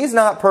 because he's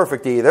not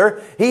perfect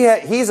either.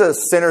 He's a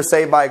sinner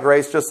saved by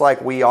grace just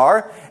like we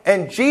are,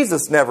 and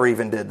Jesus never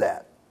even did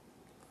that.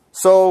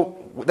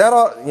 So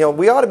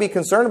we ought to be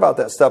concerned about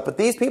that stuff. But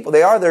these people,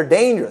 they're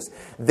dangerous.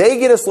 They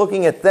get us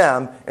looking at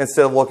them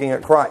instead of looking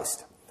at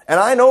Christ. And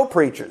I know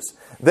preachers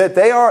that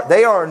they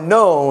are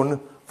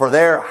known for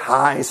their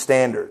high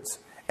standards.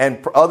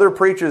 And other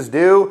preachers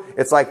do.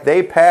 It's like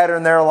they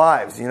pattern their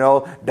lives.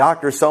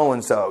 Dr.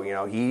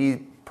 So-and-so, he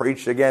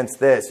preached against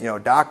this.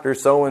 Dr.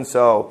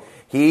 So-and-so,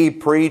 he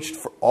preached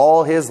for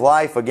all his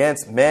life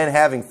against men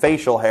having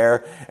facial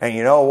hair. And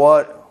you know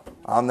what?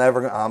 I'm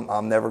never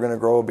going to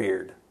grow a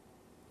beard.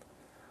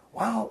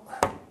 Well,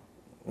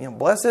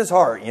 bless his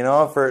heart,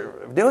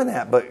 for doing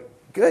that.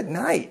 But good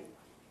night.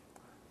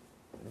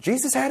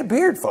 Jesus had a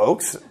beard,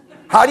 folks.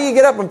 How do you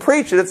get up and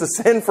preach it? It's a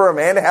sin for a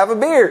man to have a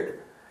beard.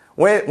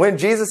 When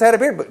Jesus had a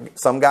beard. But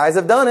some guys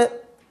have done it.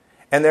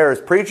 And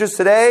there's preachers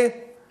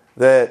today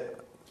that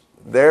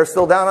they're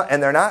still down,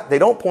 and they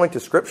don't point to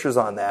scriptures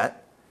on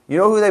that. You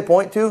know who they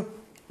point to?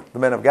 The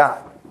men of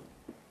God.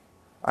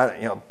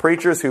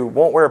 Preachers who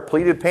won't wear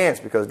pleated pants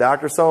because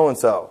Dr.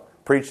 So-and-so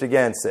preached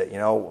against it.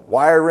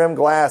 Wire rim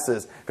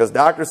glasses because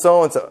Dr.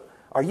 So-and-so.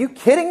 Are you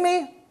kidding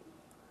me?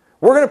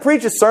 We're going to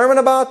preach a sermon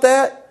about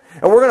that?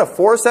 And we're going to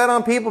force that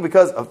on people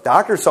because of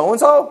Dr.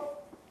 So-and-so?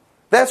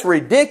 That's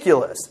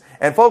ridiculous.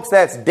 And folks,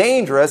 that's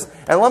dangerous.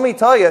 And let me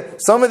tell you,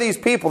 some of these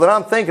people that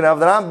I'm thinking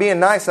of, that I'm being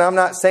nice and I'm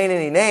not saying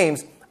any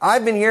names,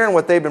 I've been hearing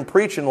what they've been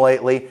preaching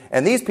lately,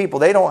 and these people,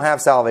 they don't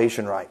have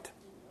salvation right.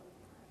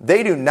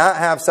 They do not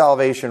have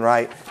salvation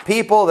right.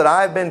 People that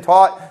I've been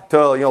taught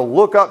to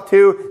look up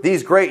to,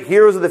 these great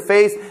heroes of the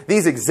faith,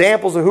 these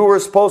examples of who we're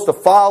supposed to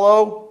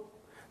follow,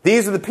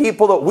 these are the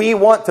people that we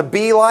want to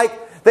be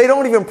like, they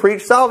don't even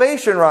preach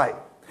salvation right.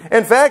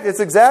 In fact, it's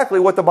exactly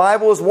what the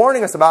Bible is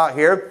warning us about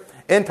here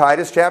in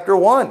Titus chapter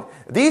 1.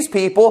 These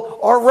people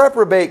are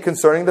reprobate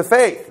concerning the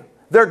faith.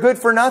 They're good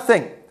for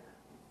nothing.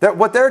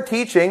 What they're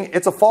teaching,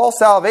 it's a false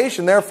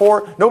salvation.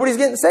 Therefore, nobody's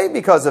getting saved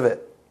because of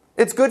it.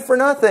 It's good for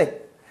nothing.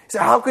 So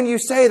how can you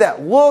say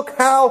that? Look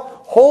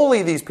how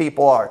holy these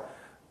people are.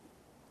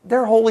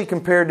 They're holy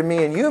compared to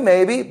me and you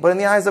maybe, but in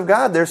the eyes of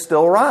God, they're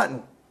still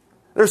rotten.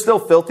 They're still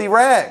filthy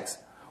rags.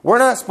 We're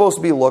not supposed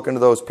to be looking to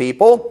those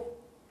people.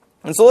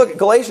 And so look at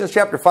Galatians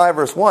chapter 5,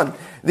 verse 1.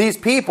 These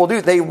people,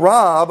 dude, they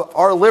rob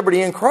our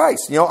liberty in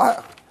Christ.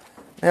 I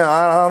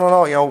don't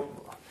know,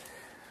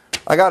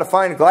 I got to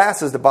find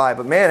glasses to buy,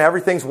 but man,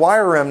 everything's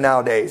wire rim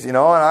nowadays, and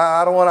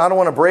I don't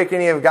want to break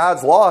any of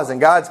God's laws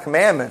and God's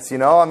commandments,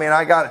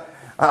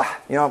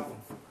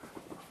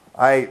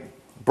 I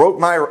broke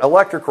my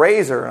electric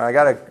razor and I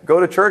got to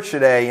go to church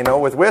today,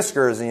 with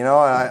whiskers, and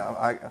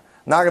I'm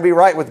not going to be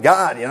right with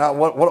God.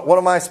 What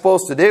am I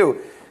supposed to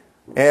do?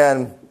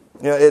 And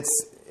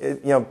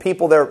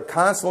people, they're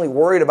constantly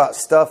worried about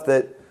stuff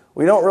that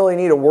we don't really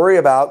need to worry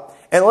about.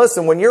 And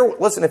listen,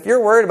 if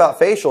you're worried about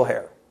facial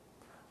hair,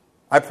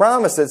 I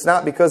promise it's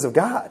not because of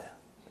God.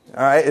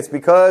 All right, it's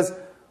because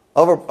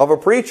of a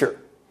preacher.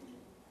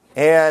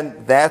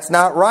 And that's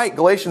not right.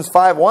 Galatians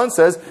 5:1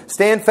 says,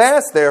 "Stand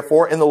fast,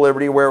 therefore, in the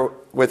liberty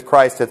wherewith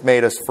Christ hath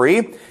made us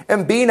free,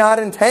 and be not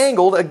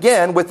entangled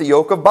again with the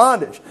yoke of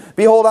bondage.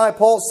 Behold, I,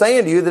 Paul, say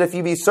unto you that if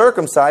ye be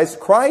circumcised,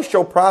 Christ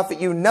shall profit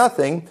you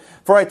nothing.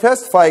 For I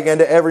testify again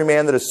to every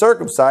man that is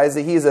circumcised,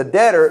 that he is a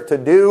debtor to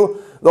do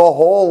the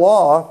whole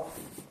law.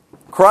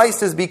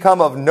 Christ is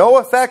become of no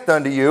effect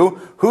unto you.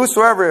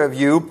 Whosoever of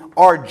you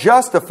are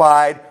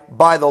justified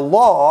by the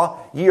law,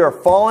 ye are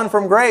fallen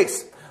from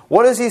grace."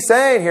 What is he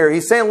saying here?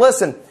 He's saying,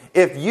 listen,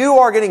 if you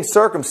are getting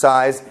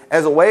circumcised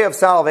as a way of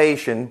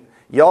salvation,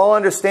 y'all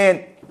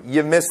understand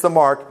you missed the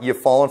mark, you've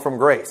fallen from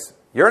grace.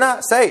 You're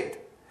not saved.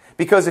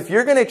 Because if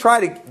you're going to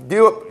try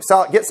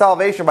to get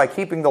salvation by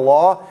keeping the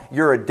law,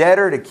 you're a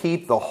debtor to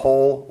keep the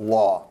whole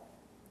law.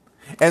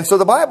 And so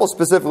the Bible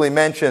specifically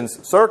mentions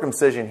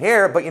circumcision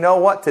here, but you know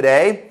what?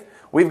 Today,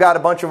 we've got a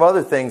bunch of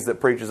other things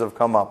that preachers have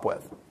come up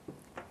with.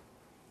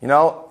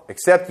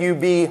 Except you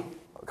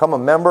become a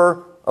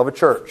member of a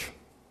church,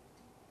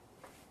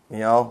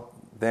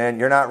 then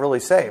you're not really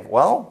saved.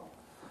 Well,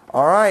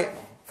 all right,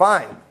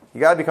 fine. You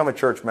got to become a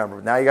church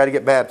member. Now you got to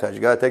get baptized. You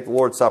got to take the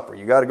Lord's Supper.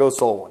 You got to go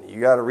soul winning. You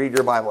got to read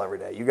your Bible every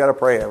day. You got to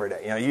pray every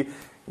day.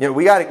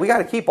 We got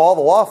to keep all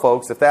the law,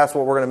 folks, if that's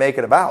what we're going to make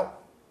it about.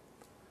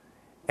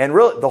 And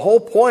really, the whole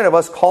point of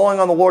us calling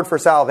on the Lord for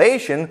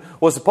salvation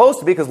was supposed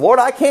to be because, Lord,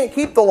 I can't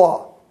keep the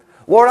law.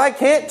 Lord, I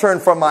can't turn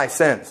from my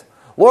sins.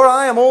 Lord,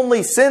 I am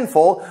only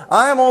sinful.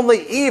 I am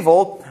only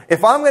evil.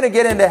 If I'm going to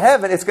get into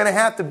heaven, it's going to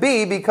have to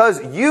be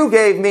because you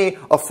gave me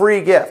a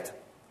free gift.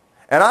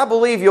 And I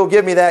believe you'll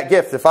give me that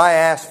gift if I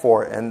ask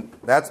for it. And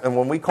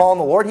when we call on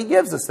the Lord, He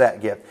gives us that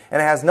gift. And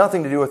it has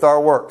nothing to do with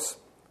our works.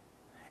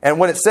 And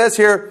when it says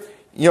here,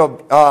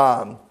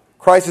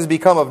 Christ has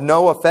become of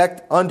no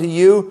effect unto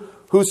you,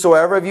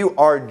 whosoever of you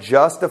are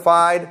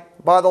justified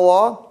by the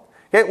law.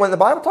 Okay, when the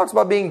Bible talks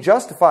about being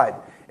justified,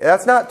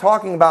 that's not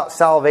talking about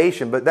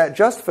salvation, but that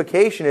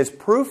justification is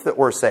proof that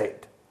we're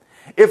saved.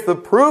 If the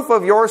proof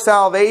of your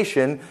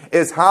salvation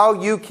is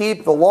how you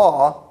keep the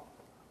law,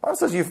 the Bible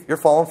says you're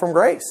fallen from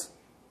grace.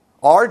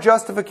 Our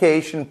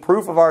justification,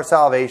 proof of our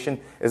salvation,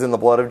 is in the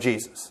blood of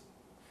Jesus.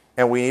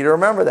 And we need to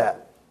remember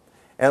that.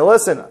 And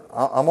listen,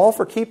 I'm all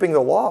for keeping the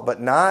law, but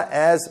not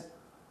as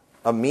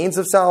a means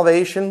of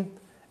salvation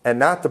and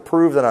not to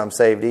prove that I'm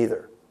saved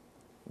either.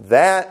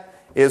 That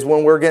is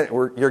when you're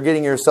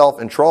getting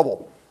yourself in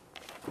trouble.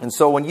 And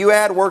so when you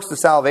add works to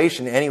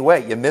salvation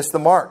anyway, you miss the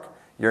mark.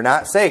 You're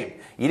not saved.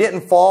 You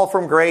didn't fall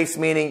from grace,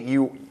 meaning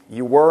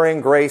you were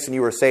in grace and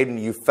you were saved and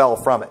you fell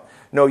from it.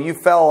 No, you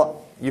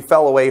fell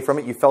away from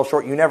it. You fell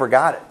short. You never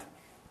got it.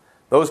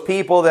 Those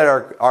people that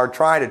are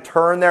trying to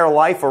turn their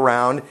life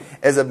around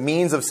as a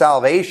means of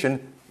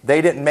salvation,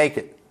 they didn't make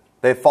it.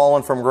 They've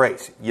fallen from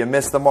grace. You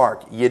missed the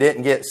mark. You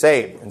didn't get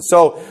saved. And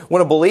so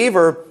when a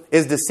believer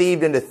is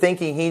deceived into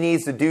thinking he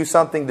needs to do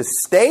something to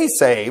stay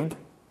saved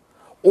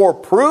or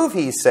prove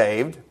he's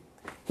saved,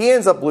 he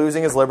ends up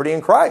losing his liberty in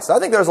Christ. I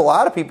think there's a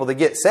lot of people that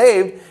get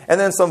saved and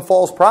then some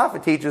false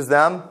prophet teaches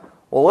them,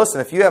 well,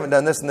 listen, if you haven't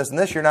done this and this and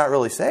this, you're not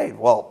really saved.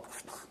 Well,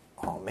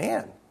 oh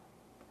man.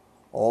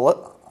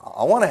 Well,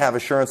 I want to have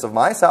assurance of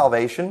my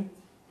salvation.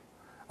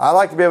 I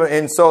like to be able to,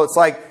 and so it's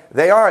like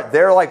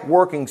they're like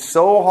working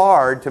so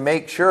hard to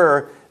make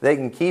sure they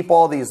can keep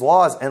all these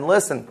laws. And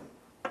listen,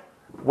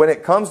 when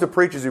it comes to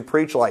preachers who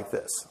preach like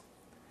this,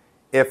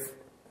 if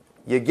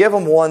you give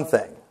them one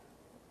thing,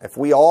 if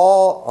we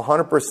all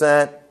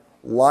 100%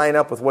 line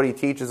up with what he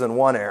teaches in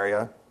one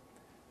area,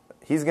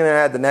 he's going to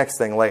add the next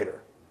thing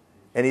later.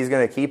 And he's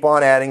going to keep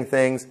on adding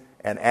things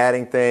and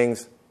adding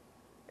things.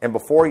 And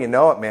before you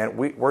know it, man,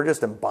 we're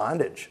just in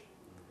bondage.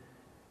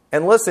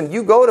 And listen,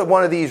 you go to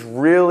one of these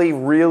really,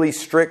 really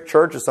strict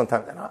churches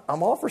sometimes, and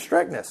I'm all for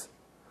strictness.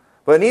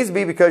 But it needs to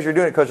be because you're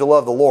doing it because you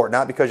love the Lord,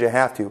 not because you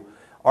have to.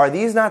 Are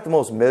these not the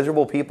most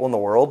miserable people in the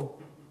world?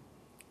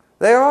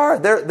 They are.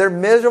 They're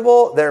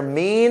miserable. They're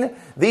mean.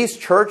 These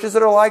churches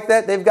that are like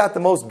that, they've got the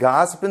most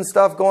gossip and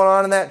stuff going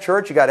on in that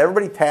church. You got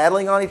everybody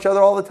tattling on each other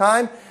all the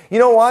time. You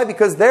know why?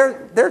 Because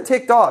they're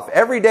ticked off.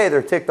 Every day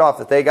they're ticked off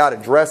that they got to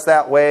dress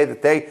that way,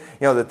 that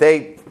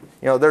they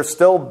they're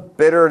still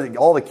bitter.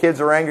 All the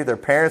kids are angry at their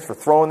parents for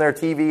throwing their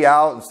TV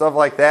out and stuff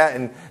like that,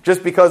 and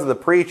just because of the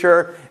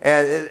preacher.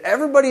 And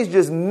everybody's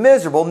just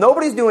miserable.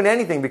 Nobody's doing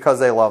anything because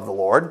they love the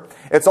Lord.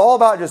 It's all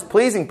about just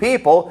pleasing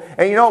people.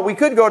 And we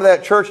could go to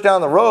that church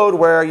down the road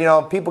where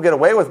people get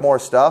away with more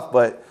stuff,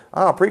 but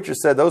preacher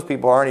said those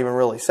people aren't even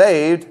really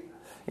saved.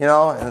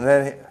 And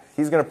then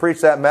he's going to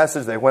preach that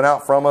message. They went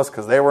out from us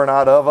because they were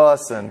not of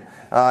us. And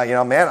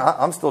man,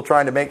 I'm still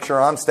trying to make sure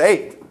I'm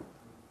saved.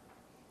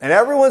 And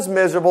everyone's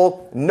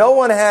miserable. No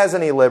one has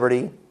any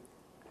liberty.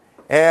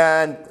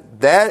 And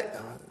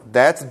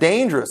that's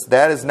dangerous.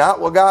 That is not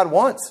what God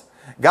wants.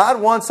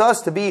 God wants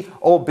us to be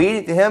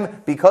obedient to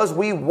Him because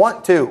we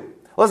want to.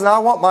 Listen, I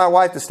want my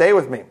wife to stay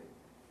with me.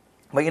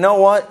 But you know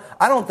what?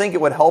 I don't think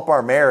it would help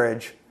our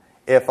marriage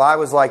if I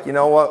was like, you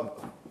know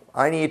what?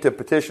 I need to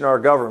petition our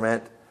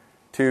government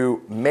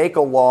to make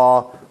a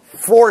law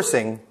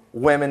forcing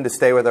women to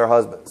stay with their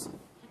husbands.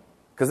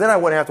 Because then I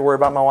wouldn't have to worry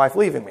about my wife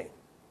leaving me.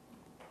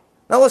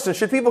 Now listen,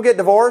 should people get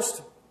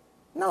divorced?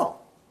 No.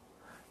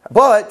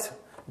 But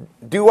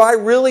do I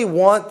really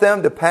want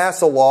them to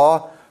pass a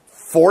law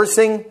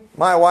forcing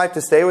my wife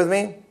to stay with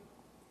me?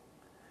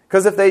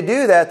 Because if they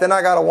do that, then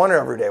I got to wonder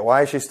every day,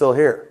 why is she still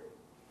here?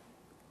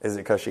 Is it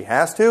because she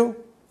has to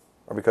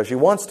or because she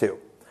wants to?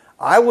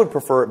 I would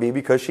prefer it be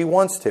because she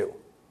wants to.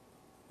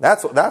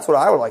 That's what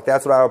I would like.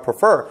 That's what I would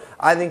prefer.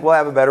 I think we'll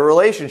have a better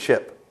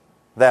relationship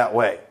that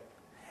way.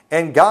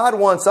 And God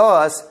wants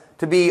us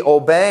to be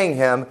obeying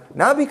Him,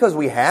 not because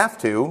we have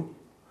to,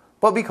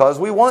 but because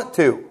we want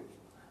to.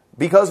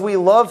 Because we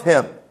love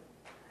Him.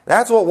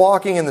 That's what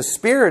walking in the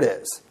Spirit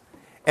is.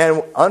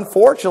 And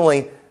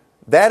unfortunately,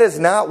 that is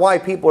not why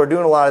people are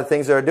doing a lot of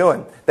things they're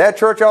doing. That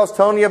church I was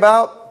telling you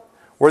about,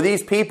 where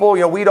these people,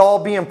 we'd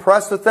all be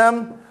impressed with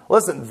them.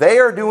 Listen, they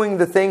are doing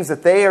the things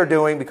that they are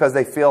doing because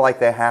they feel like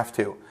they have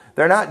to.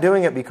 They're not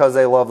doing it because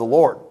they love the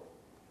Lord.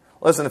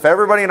 Listen, if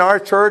everybody in our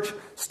church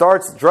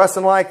starts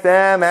dressing like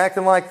them,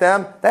 acting like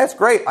them, that's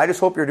great. I just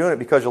hope you're doing it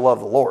because you love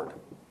the Lord.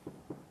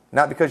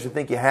 Not because you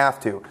think you have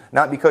to.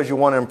 Not because you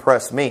want to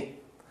impress me.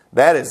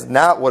 That is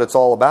not what it's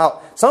all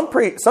about. Some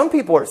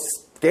people are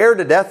scared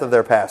to death of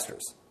their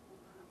pastors.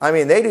 I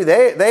mean, they do.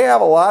 They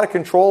have a lot of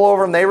control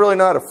over them. They really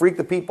know how to freak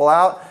the people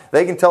out.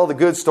 They can tell the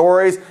good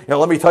stories.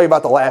 Let me tell you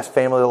about the last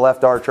family that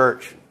left our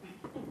church.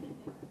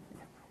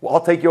 Well,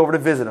 I'll take you over to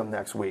visit them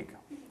next week.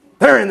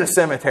 They're in the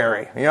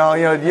cemetery. And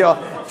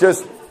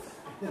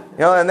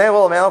they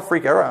will, man, I'll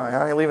freak out.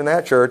 I ain't leaving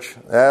that church.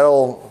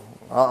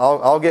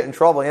 I'll get in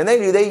trouble. And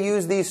they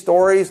use these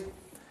stories,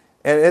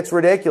 and it's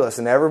ridiculous.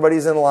 And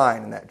everybody's in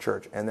line in that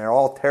church, and they're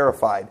all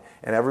terrified,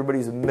 and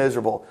everybody's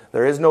miserable.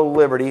 There is no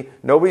liberty.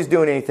 Nobody's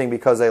doing anything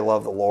because they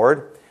love the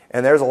Lord.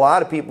 And there's a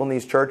lot of people in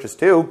these churches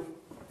too.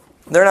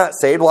 They're not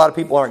saved. A lot of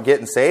people aren't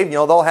getting saved.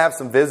 They'll have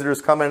some visitors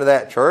come into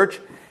that church,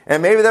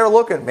 and maybe they're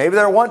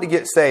wanting to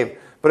get saved.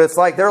 But it's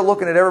like they're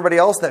looking at everybody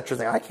else in that church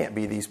saying, I can't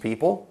be these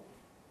people.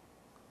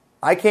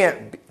 I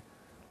can't be.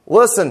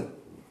 Listen,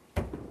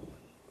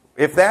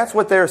 if that's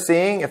what they're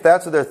seeing, if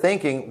that's what they're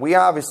thinking, we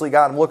obviously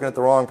got them looking at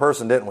the wrong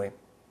person, didn't we?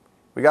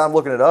 We got them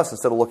looking at us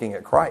instead of looking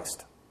at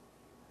Christ.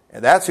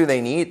 And that's who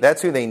they need.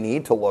 That's who they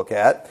need to look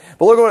at.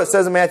 But look at what it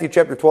says in Matthew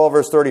chapter 12,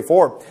 verse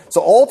 34.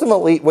 So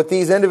ultimately, what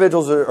these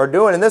individuals are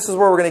doing, and this is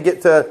where we're going to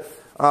get to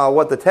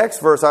what the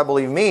text verse, I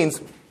believe,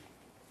 means.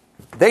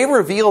 They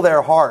reveal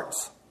their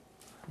hearts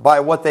by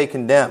what they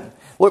condemn.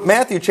 Look,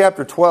 Matthew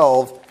chapter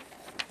 12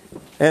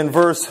 and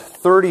verse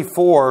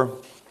 34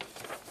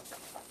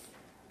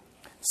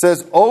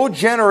 says, O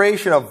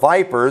generation of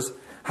vipers,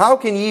 how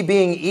can ye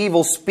being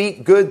evil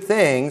speak good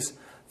things?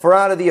 For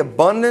out of the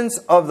abundance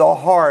of the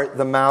heart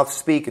the mouth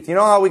speaketh. You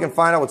know how we can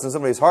find out what's in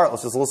somebody's heart?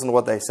 Let's just listen to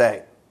what they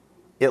say.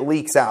 It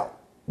leaks out.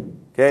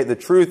 Okay, the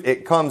truth,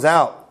 it comes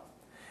out.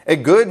 A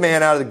good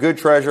man out of the good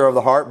treasure of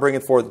the heart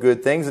bringeth forth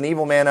good things. An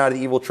evil man out of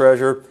the evil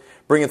treasure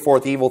bringeth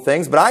forth evil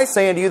things. But I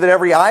say unto you that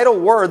every idle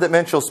word that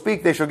men shall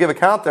speak, they shall give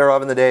account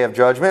thereof in the day of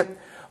judgment.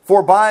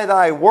 For by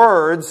thy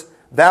words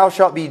thou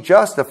shalt be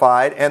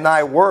justified, and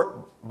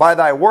by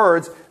thy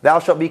words thou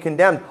shalt be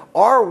condemned.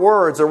 Our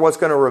words are what's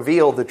going to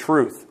reveal the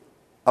truth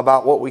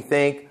about what we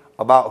think,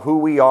 about who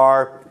we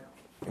are.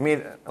 I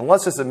mean, and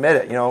let's just admit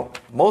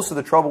it, most of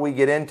the trouble we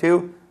get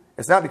into,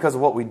 it's not because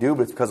of what we do,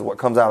 but it's because of what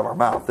comes out of our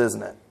mouth,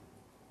 isn't it?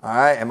 All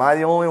right, am I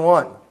the only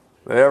one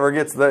that ever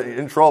gets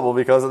in trouble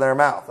because of their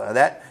mouth?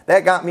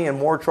 That got me in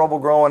more trouble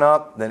growing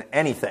up than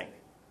anything.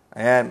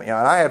 And and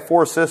I had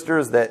 4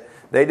 sisters that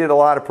they did a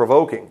lot of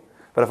provoking.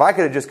 But if I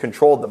could have just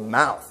controlled the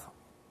mouth,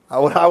 I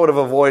would have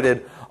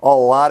avoided a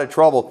lot of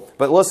trouble.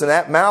 But listen,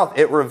 that mouth,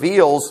 it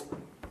reveals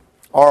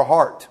our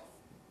heart.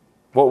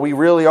 What we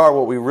really are,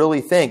 what we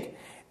really think.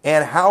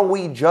 And how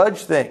we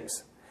judge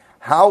things.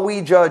 How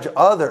we judge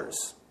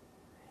others.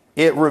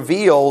 It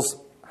reveals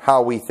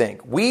how we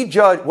think. We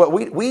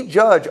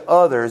judge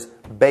others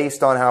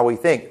based on how we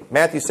think.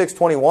 Matthew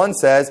 6:21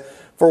 says,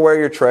 For where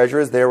your treasure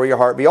is, there will your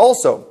heart be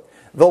also.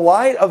 The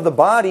light of the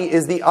body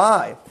is the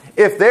eye.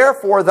 If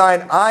therefore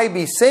thine eye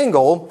be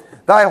single,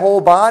 thy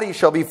whole body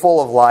shall be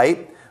full of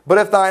light. But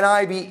if thine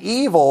eye be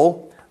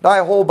evil,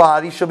 thy whole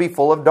body shall be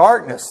full of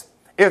darkness.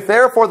 If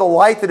therefore the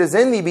light that is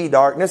in thee be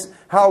darkness,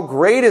 how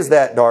great is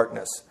that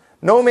darkness?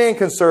 No man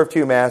can serve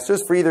two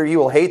masters, for either you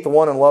will hate the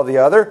one and love the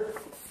other,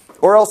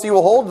 or else you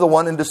will hold to the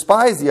one and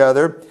despise the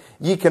other.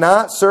 Ye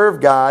cannot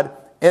serve God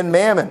and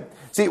mammon.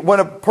 See, when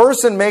a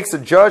person makes a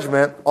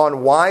judgment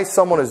on why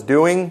someone is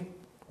doing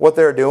what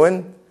they're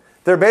doing,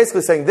 they're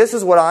basically saying, this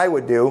is what I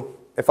would do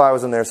if I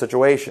was in their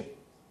situation.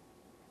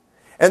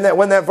 And that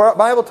when that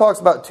Bible talks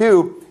about,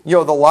 too,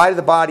 the light of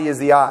the body is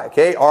the eye.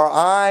 Okay, our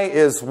eye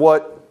is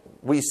what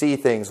we see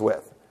things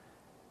with.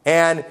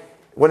 And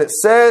when it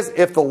says,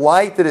 if the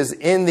light that is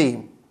in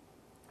thee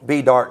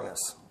be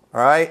darkness,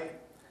 all right,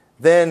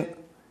 then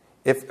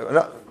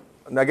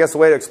I guess the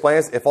way to explain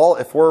this, if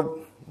we're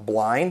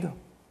blind,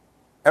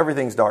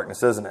 everything's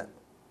darkness, isn't it?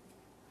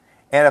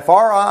 And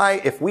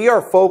if we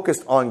are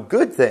focused on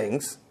good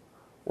things,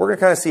 we're going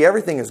to kind of see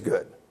everything as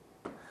good.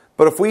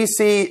 But if we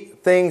see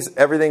things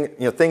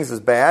as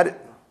bad,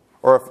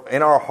 or if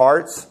in our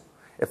hearts,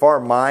 if our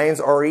minds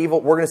are evil,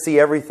 we're going to see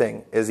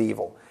everything as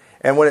evil.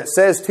 And when it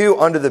says, too,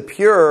 unto the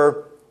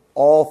pure,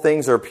 all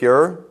things are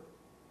pure.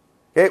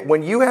 Okay?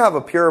 When you have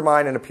a pure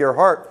mind and a pure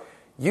heart,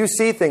 you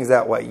see things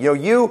that way.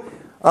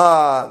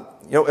 Because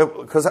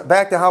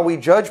back to how we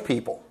judge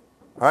people.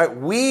 All right?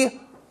 Have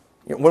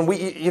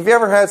you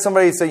ever had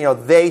somebody say,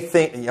 they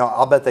think,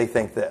 I'll bet they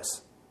think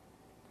this.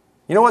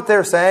 You know what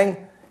they're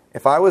saying?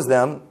 If I was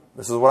them,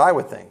 this is what I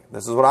would think.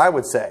 This is what I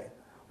would say.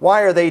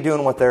 Why are they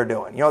doing what they're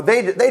doing?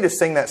 They just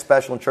sing that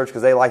special in church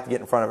because they like to get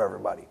in front of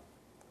everybody.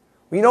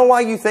 Well, you know why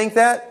you think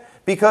that?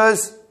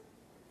 Because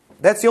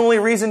that's the only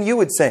reason you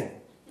would sing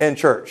in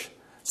church.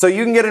 So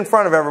you can get in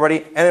front of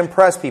everybody and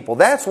impress people.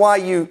 That's why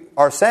you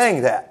are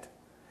saying that.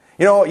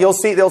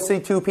 They'll see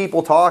two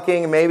people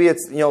talking, and maybe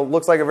it's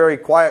looks like a very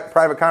quiet,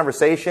 private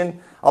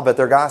conversation. I'll bet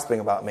they're gossiping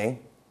about me.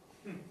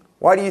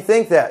 Why do you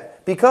think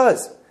that?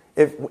 Because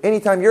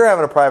anytime you're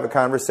having a private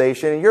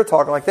conversation and you're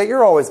talking like that,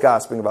 you're always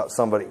gossiping about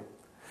somebody.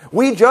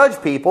 We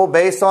judge people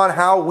based on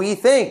how we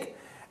think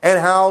and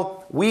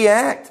how we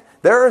act.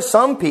 There are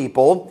some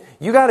people,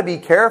 you got to be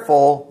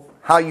careful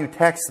how you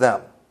text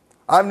them.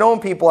 I've known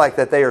people like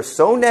that. They are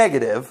so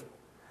negative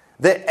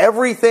that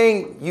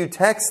everything you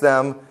text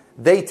them,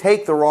 they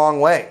take the wrong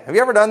way. Have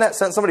you ever done that?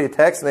 Sent somebody a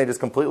text and they just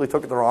completely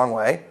took it the wrong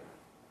way?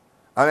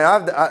 I mean,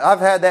 I've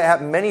had that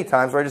happen many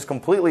times where I just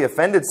completely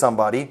offended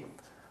somebody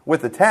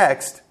with the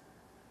text.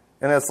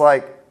 And it's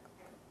like,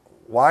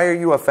 why are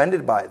you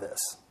offended by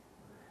this?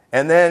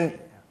 And then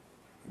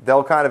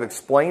they'll kind of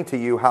explain to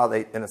you how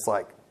and it's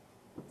like,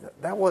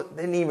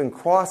 didn't even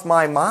cross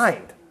my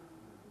mind.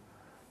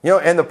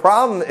 And the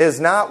problem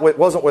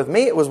wasn't with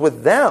me, it was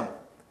with them.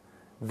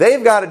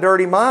 They've got a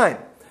dirty mind.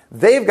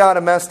 They've got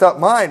a messed up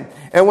mind.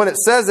 And when it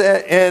says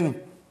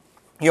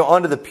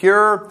unto the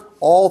pure,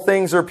 all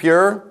things are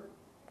pure.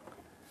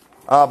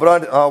 Let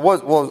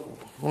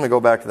me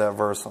go back to that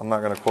verse. I'm not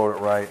going to quote it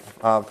right.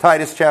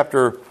 Titus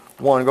chapter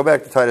 1. Go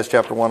back to Titus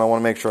chapter 1. I want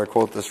to make sure I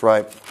quote this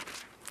right.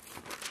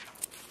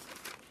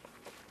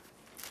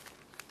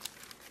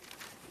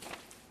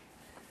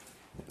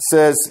 It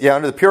says,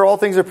 unto the pure all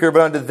things are pure,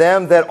 but unto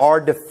them that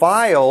are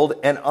defiled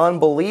and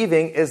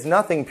unbelieving is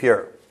nothing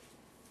pure.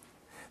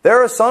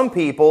 There are some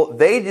people,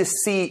 they just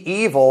see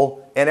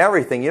evil in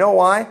everything. You know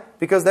why?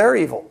 Because they're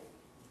evil.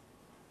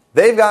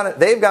 They've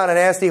got a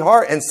nasty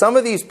heart. And some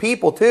of these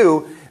people,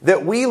 too,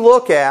 that we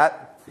look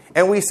at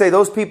and we say,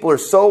 those people are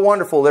so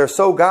wonderful, they're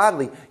so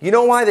godly. You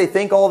know why they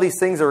think all these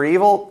things are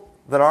evil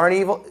that aren't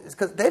evil? It's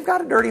because they've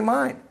got a dirty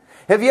mind.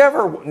 Have you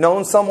ever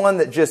known someone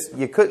that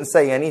you couldn't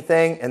say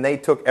anything and they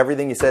took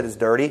everything you said as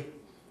dirty?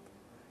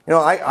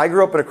 I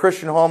grew up in a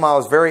Christian home. I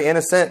was very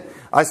innocent.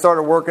 I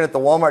started working at the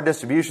Walmart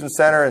distribution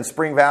center in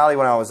Spring Valley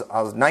when I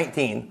was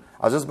 19.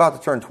 I was just about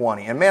to turn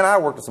 20. And man, I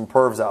worked with some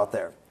pervs out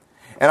there.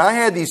 And I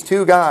had these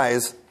two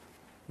guys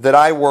that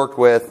I worked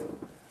with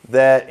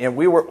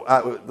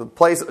the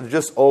place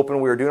just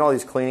opened. We were doing all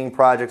these cleaning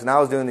projects, and I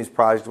was doing these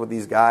projects with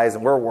these guys,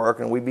 and we're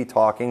working, and we'd be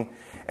talking.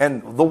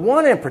 And the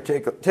one in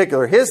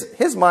particular,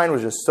 his mind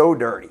was just so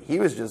dirty. He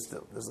was just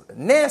this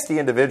nasty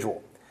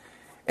individual.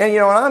 And,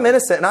 and I'm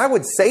innocent, and I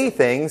would say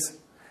things,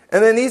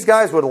 and then these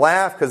guys would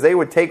laugh because they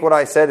would take what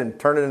I said and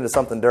turn it into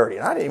something dirty.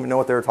 And I didn't even know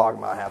what they were talking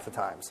about half the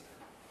times.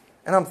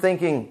 And I'm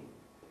thinking,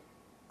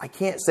 I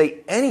can't say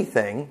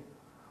anything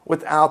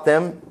without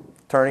them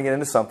turning it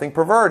into something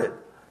perverted.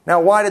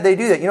 Now, why did they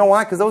do that? You know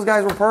why? Because those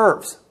guys were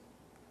pervs.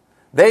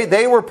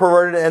 They were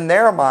perverted in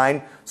their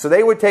mind, so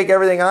they would take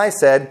everything I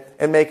said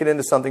and make it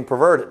into something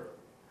perverted.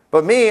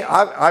 But me,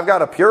 I've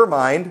got a pure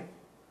mind,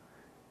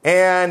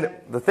 and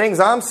the things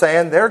I'm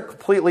saying, they're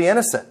completely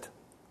innocent.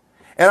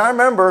 And I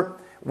remember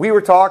I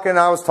was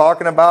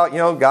talking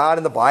about, God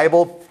and the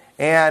Bible,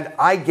 and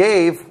I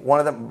gave one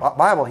of them a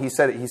Bible. He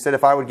said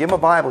if I would give him a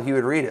Bible, he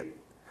would read it.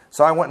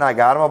 So I went and I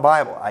got him a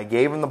Bible. I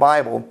gave him the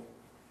Bible.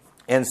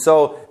 And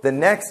so the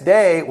next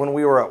day when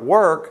we were at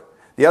work,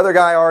 the other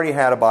guy already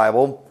had a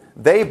Bible.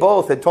 They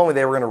both had told me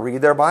they were going to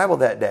read their Bible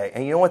that day.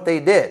 And you know what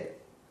they did?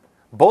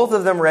 Both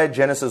of them read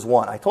Genesis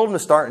 1. I told them to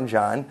start in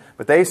John,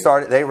 but they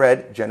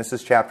read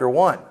Genesis chapter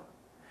 1.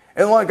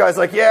 And one guy's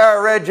like, yeah,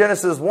 I read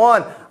Genesis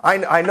 1.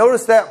 I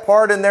noticed that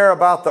part in there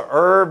about the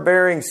herb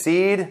bearing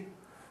seed.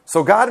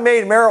 So God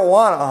made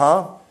marijuana,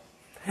 huh?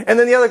 And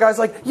then the other guy's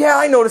like, yeah,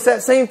 I noticed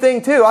that same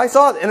thing too. I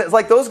saw it. And it's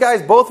like those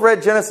guys both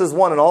read Genesis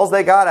 1 and all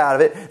they got out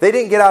of it, they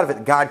didn't get out of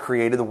it. God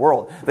created the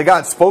world. That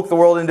God spoke the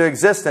world into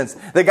existence.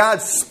 That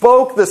God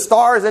spoke the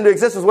stars into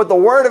existence with the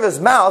word of his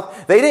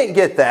mouth. They didn't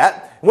get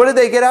that. What did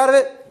they get out of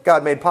it?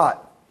 God made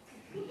pot.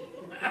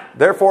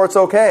 Therefore, it's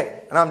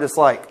okay. And I'm just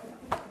like,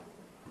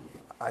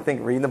 I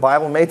think reading the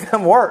Bible made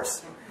them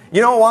worse.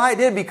 You know why it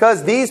did?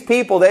 Because these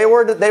people, they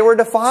were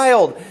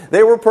defiled.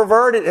 They were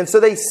perverted. And so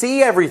they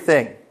see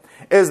everything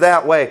is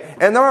that way.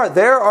 And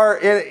there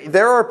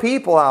are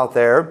people out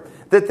there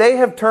that they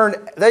have turned,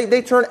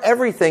 they turn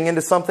everything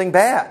into something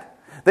bad.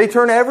 They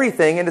turn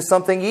everything into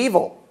something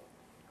evil.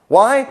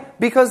 Why?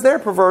 Because they're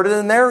perverted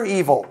and they're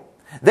evil.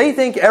 They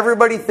think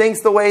everybody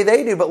thinks the way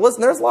they do. But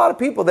listen, there's a lot of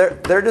people,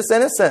 they're just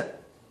innocent.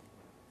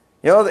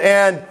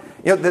 And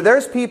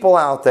there's people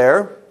out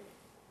there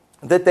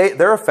that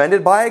they're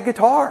offended by a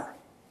guitar.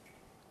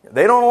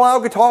 They don't allow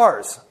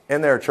guitars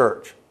in their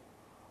church.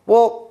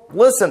 Well,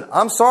 listen,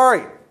 I'm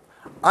sorry.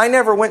 I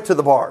never went to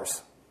the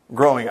bars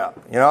growing up.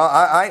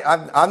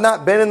 I've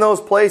not been in those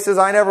places.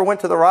 I never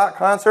went to the rock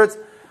concerts.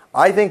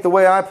 I think the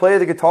way I play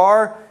the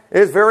guitar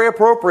is very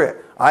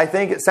appropriate. I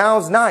think it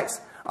sounds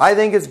nice. I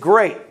think it's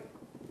great.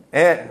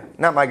 And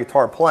not my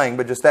guitar playing,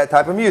 but just that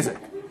type of music.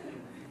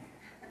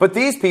 But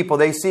these people,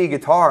 they see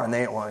guitar and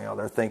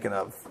they're thinking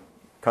of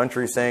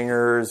country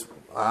singers.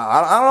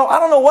 I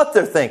don't know what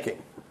they're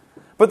thinking.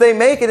 But they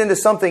make it into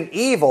something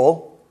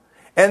evil.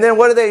 And then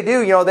what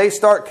do? They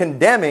start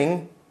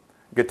condemning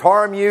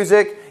guitar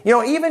music.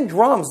 Even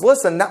drums.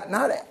 Listen,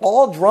 not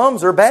all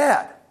drums are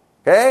bad.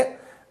 Okay?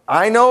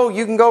 I know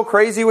you can go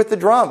crazy with the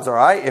drums, all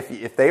right?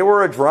 If they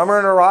were a drummer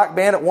in a rock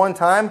band at one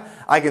time,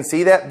 I can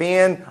see that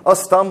being a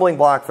stumbling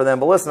block for them.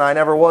 But listen, I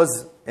never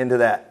was into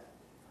that.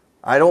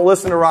 I don't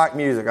listen to rock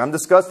music. I'm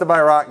disgusted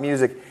by rock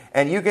music.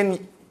 And you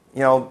can,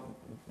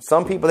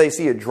 some people, they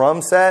see a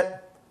drum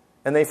set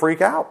and they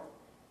freak out.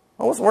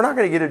 Well, listen, we're not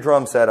going to get a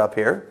drum set up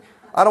here.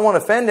 I don't want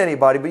to offend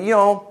anybody, but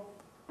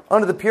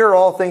under the pure,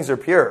 all things are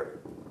pure.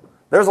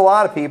 There's a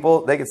lot of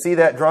people, they could see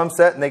that drum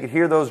set and they could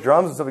hear those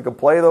drums and so we could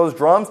play those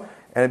drums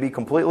and it'd be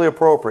completely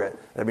appropriate.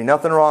 There'd be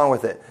nothing wrong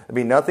with it. There'd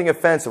be nothing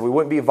offensive. We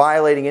wouldn't be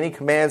violating any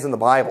commands in the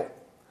Bible.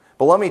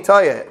 But let me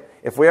tell you,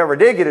 if we ever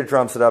did get a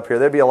drum set up here,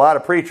 there'd be a lot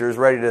of preachers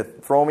ready to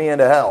throw me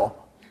into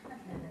hell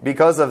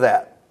because of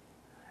that.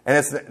 And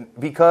it's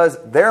because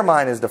their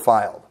mind is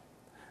defiled.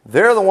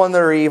 They're the one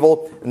that are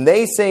evil, and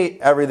they say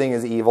everything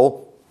is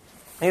evil.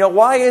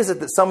 Why is it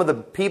that some of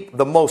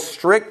the most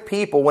strict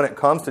people when it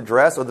comes to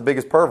dress are the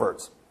biggest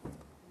perverts?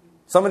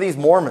 Some of these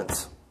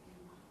Mormons.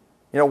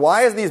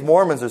 Why is these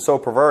Mormons are so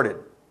perverted?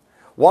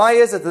 Why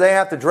is it that they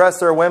have to dress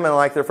their women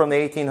like they're from the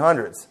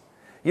 1800s?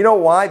 You know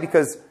why?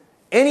 Because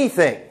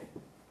anything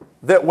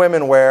that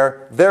women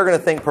wear, they're going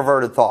to think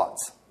perverted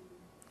thoughts.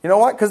 You know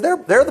what? Because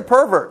they're the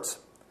perverts.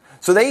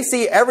 So they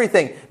see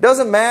everything. It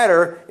doesn't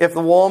matter if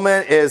the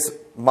woman is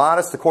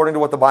modest according to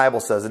what the Bible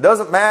says. It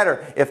doesn't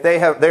matter if they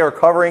are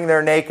covering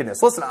their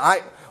nakedness. Listen,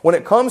 when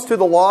it comes to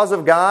the laws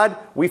of God,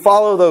 we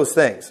follow those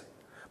things.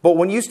 But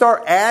when you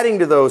start adding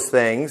to those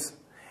things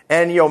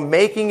and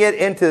making it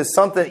into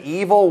something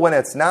evil when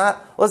it's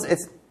not, listen,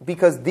 it's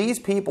because these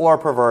people are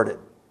perverted.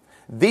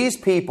 These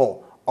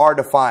people are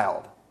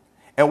defiled.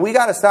 And we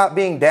got to stop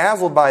being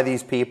dazzled by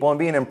these people and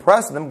being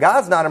impressed with them.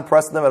 God's not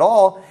impressed with them at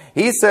all.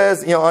 He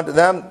says, unto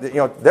them,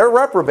 they're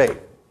reprobate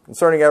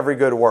concerning every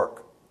good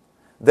work.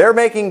 They're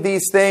making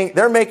these things,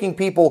 they're making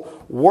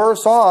people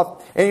worse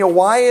off. And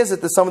why is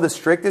it that some of the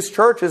strictest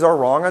churches are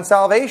wrong on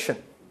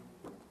salvation?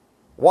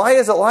 Why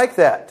is it like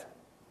that?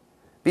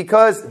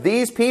 Because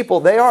these people,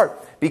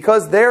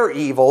 because they're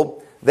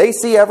evil, they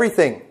see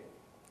everything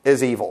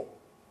is evil.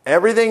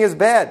 Everything is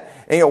bad.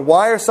 And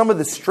why are some of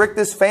the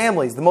strictest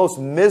families the most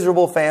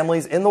miserable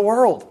families in the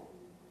world?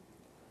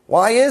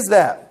 Why is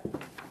that?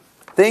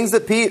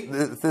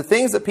 The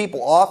things that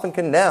people often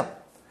condemn.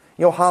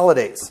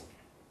 Holidays.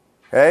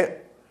 Okay?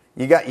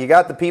 You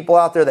got the people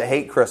out there that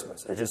hate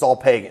Christmas. They're just all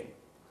pagan.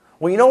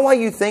 Well, you know why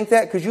you think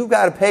that? Because you've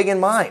got a pagan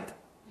mind.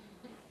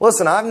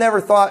 Listen, I've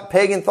never thought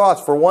pagan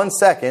thoughts for 1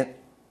 second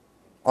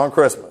on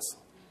Christmas.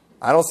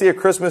 I don't see a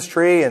Christmas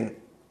tree and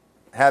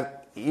have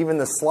even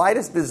the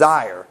slightest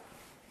desire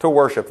to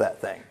worship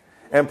that thing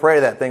and pray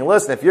to that thing.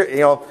 Listen, if you're,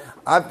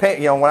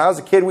 when I was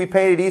a kid, we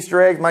painted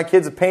Easter eggs. My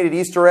kids have painted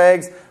Easter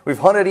eggs. We've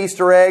hunted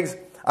Easter eggs.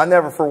 I've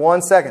never for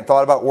 1 second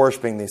thought about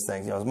worshiping these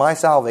things. Is my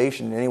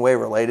salvation in any way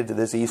related to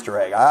this Easter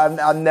egg?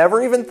 I've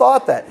never even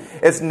thought that.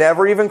 It's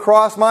never even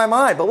crossed my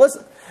mind. But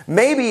listen,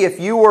 maybe if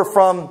you were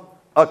from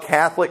a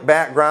Catholic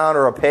background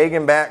or a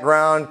pagan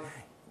background,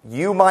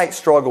 you might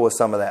struggle with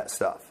some of that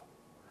stuff.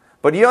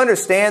 But do you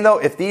understand, though,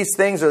 if these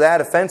things are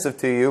that offensive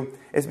to you,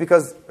 it's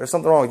because there's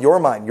something wrong with your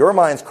mind. Your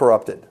mind's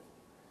corrupted.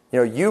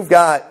 You've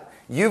got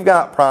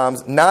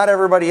problems, not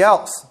everybody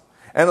else.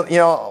 And,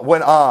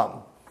 when,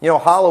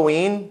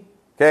 Halloween,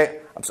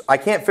 okay, I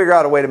can't figure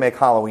out a way to make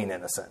Halloween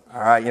innocent.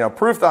 All right,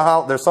 proof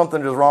that there's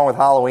something just wrong with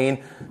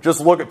Halloween. Just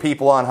look at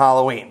people on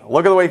Halloween.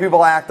 Look at the way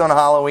people act on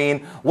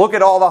Halloween. Look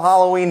at all the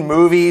Halloween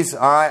movies.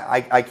 All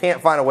right, I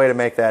can't find a way to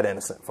make that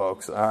innocent,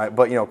 folks. All right,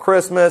 but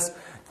Christmas,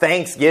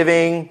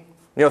 Thanksgiving.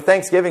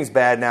 Thanksgiving's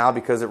bad now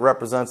because it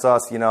represents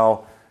us.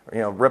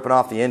 Ripping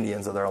off the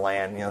Indians of their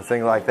land.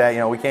 Things like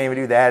that. We can't even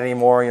do that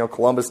anymore.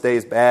 Columbus Day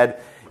is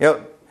bad.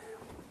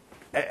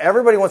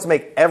 Everybody wants to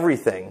make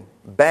everything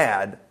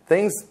bad.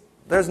 Things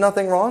there's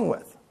nothing wrong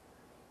with.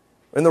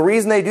 And the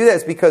reason they do that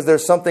is because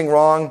there's something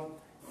wrong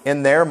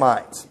in their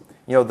minds.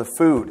 The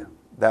food.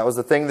 That was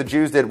the thing the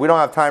Jews did. We don't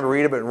have time to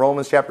read it, but in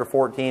Romans chapter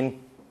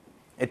 14,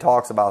 it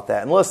talks about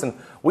that. And listen,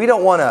 we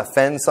don't want to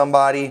offend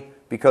somebody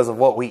because of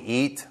what we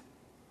eat.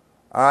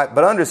 All right,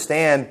 but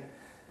understand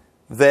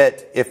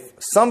that if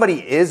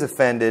somebody is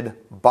offended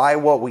by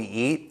what we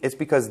eat, it's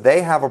because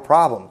they have a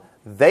problem.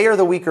 They are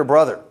the weaker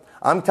brother.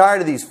 I'm tired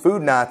of these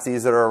food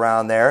Nazis that are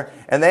around there,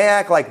 and they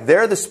act like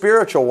they're the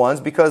spiritual ones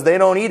because they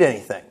don't eat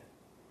anything.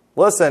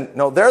 Listen,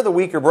 no, they're the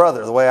weaker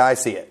brother, the way I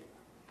see it.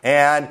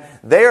 And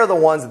they are the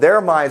ones,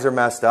 their minds are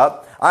messed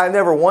up. I've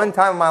never one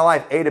time in my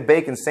life ate a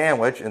bacon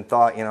sandwich and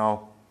thought,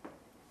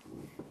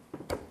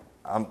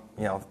 am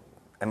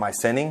I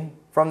sinning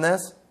from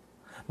this?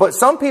 But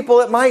some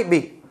people it might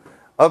be.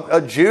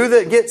 A Jew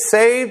that gets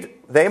saved,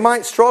 they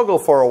might struggle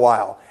for a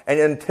while. And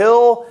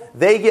until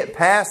they get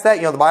past that,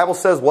 the Bible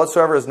says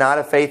whatsoever is not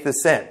of faith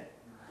is sin.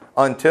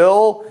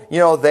 Until,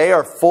 they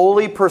are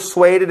fully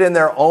persuaded in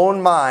their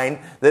own mind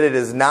that it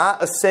is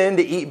not a sin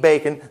to eat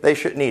bacon, they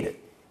shouldn't eat it.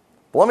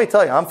 But let me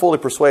tell you, I'm fully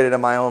persuaded in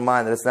my own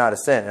mind that it's not a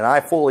sin. And I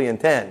fully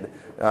intend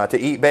to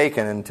eat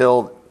bacon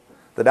until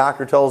the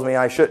doctor tells me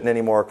I shouldn't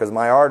anymore because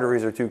my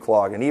arteries are too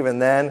clogged. And even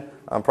then,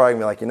 I'm probably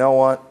going to be like, you know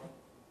what?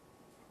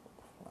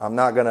 I'm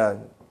not going to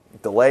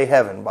delay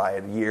heaven by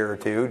a year or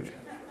two.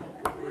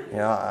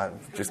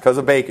 Just because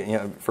of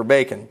bacon, for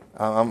bacon,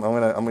 I'm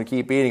going to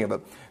keep eating it.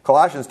 But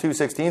Colossians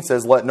 2:16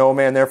 says, "Let no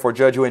man therefore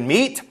judge you in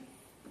meat,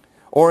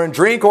 or in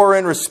drink, or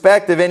in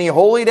respect of any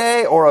holy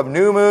day, or of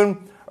new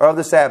moon, or of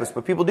the Sabbath."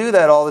 But people do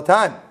that all the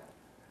time.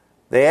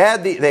 They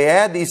add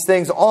these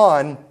things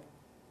on.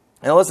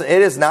 And listen,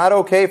 it is not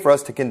okay for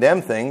us to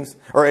condemn things,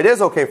 or it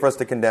is okay for us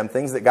to condemn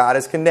things that God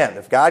has condemned.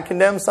 If God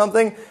condemns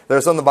something,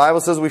 there's something the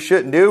Bible says we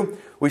shouldn't do,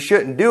 we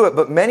shouldn't do it.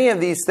 But many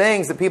of these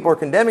things that people are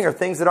condemning are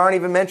things that aren't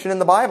even mentioned in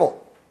the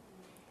Bible.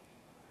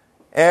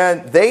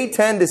 And they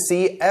tend to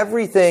see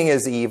everything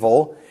as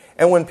evil.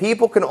 And when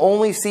people can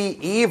only see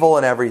evil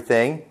in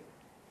everything,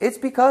 it's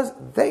because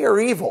they are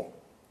evil.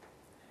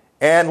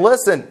 And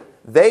listen,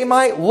 they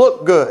might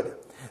look good.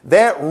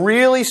 That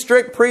really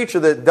strict preacher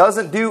that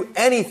doesn't do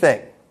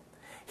anything,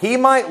 he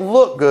might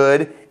look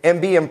good and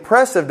be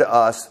impressive to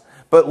us,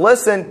 but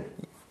listen,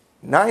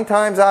 9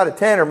 times out of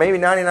 10, or maybe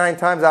 99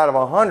 times out of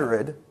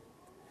 100,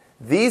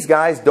 these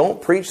guys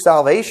don't preach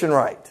salvation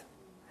right.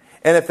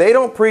 And if they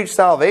don't preach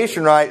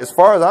salvation right, as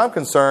far as I'm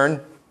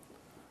concerned,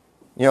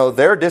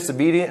 they're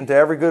disobedient and to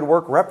every good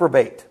work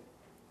reprobate.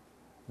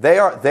 They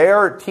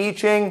are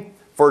teaching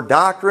for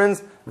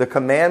doctrines the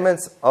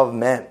commandments of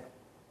men.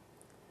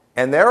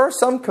 And there are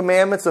some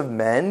commandments of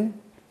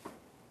men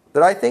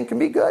that I think can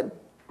be good.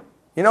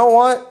 You know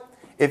what?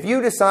 If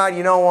you decide,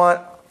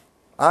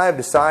 I have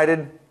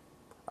decided,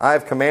 I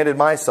have commanded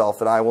myself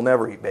that I will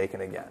never eat bacon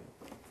again.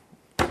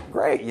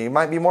 Great. You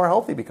might be more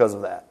healthy because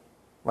of that.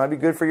 It might be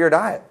good for your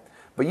diet.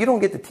 But you don't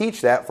get to teach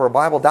that for a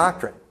Bible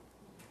doctrine.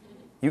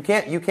 You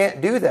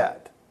can't do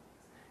that.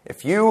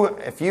 If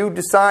you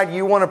decide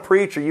you want to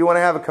preach or you want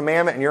to have a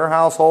commandment in your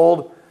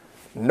household,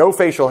 no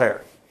facial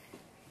hair.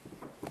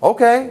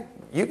 Okay,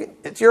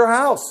 it's your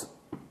house.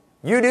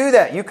 You do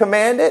that. You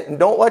command it, and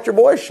don't let your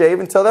boys shave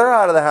until they're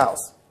out of the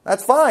house.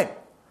 That's fine.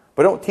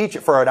 But don't teach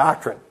it for a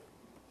doctrine.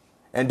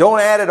 And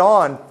don't add it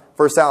on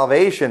for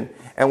salvation.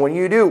 And when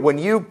you do, when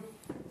you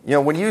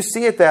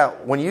see it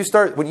when you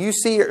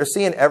see it or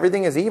seeing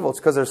everything as evil, it's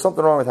because there's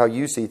something wrong with how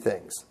you see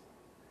things.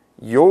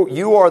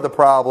 You are the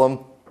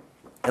problem.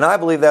 And I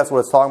believe that's what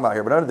it's talking about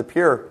here. But under the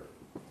pure,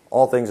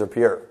 all things are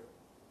pure.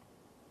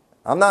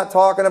 I'm not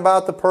talking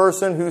about the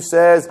person who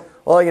says,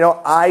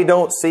 well, I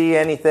don't see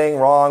anything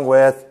wrong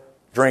with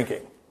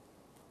drinking.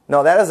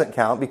 No, that doesn't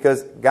count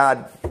because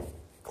God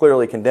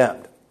clearly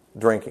condemned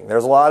drinking.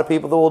 There's a lot of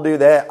people that will do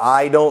that.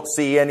 I don't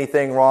see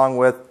anything wrong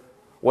with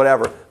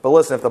whatever. But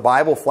listen, if the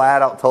Bible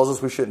flat out tells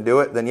us we shouldn't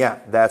do it, then yeah,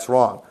 that's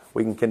wrong.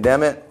 We can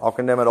condemn it. I'll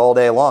condemn it all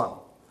day long.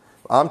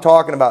 I'm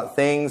talking about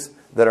things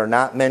that are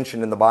not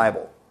mentioned in the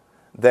Bible,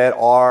 that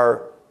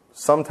are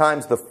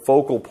sometimes the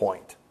focal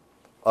point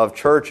of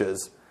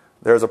churches.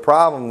 There's a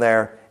problem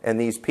there. And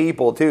these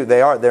people too,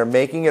 they're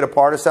making it a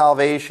part of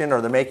salvation,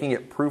 or they're making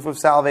it proof of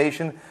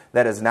salvation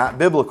that is not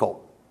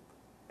biblical.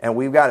 And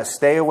we've got to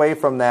stay away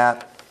from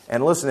that.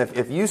 And listen,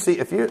 if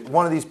you're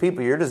one of these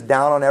people, you're just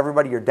down on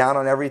everybody, you're down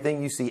on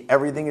everything, you see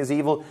everything as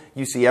evil,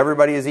 you see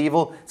everybody as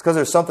evil, it's because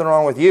there's something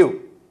wrong with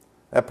you.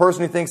 That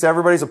person who thinks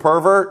everybody's a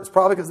pervert, it's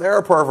probably because they're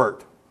a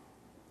pervert.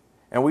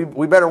 And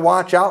we better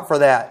watch out for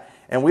that.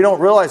 And we don't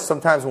realize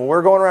sometimes when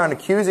we're going around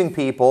accusing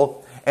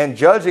people and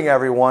judging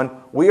everyone,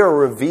 we are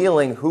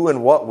revealing who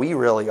and what we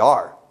really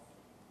are.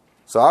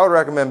 So I would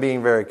recommend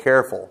being very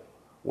careful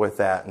with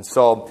that. And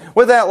so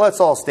with that, let's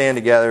all stand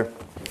together.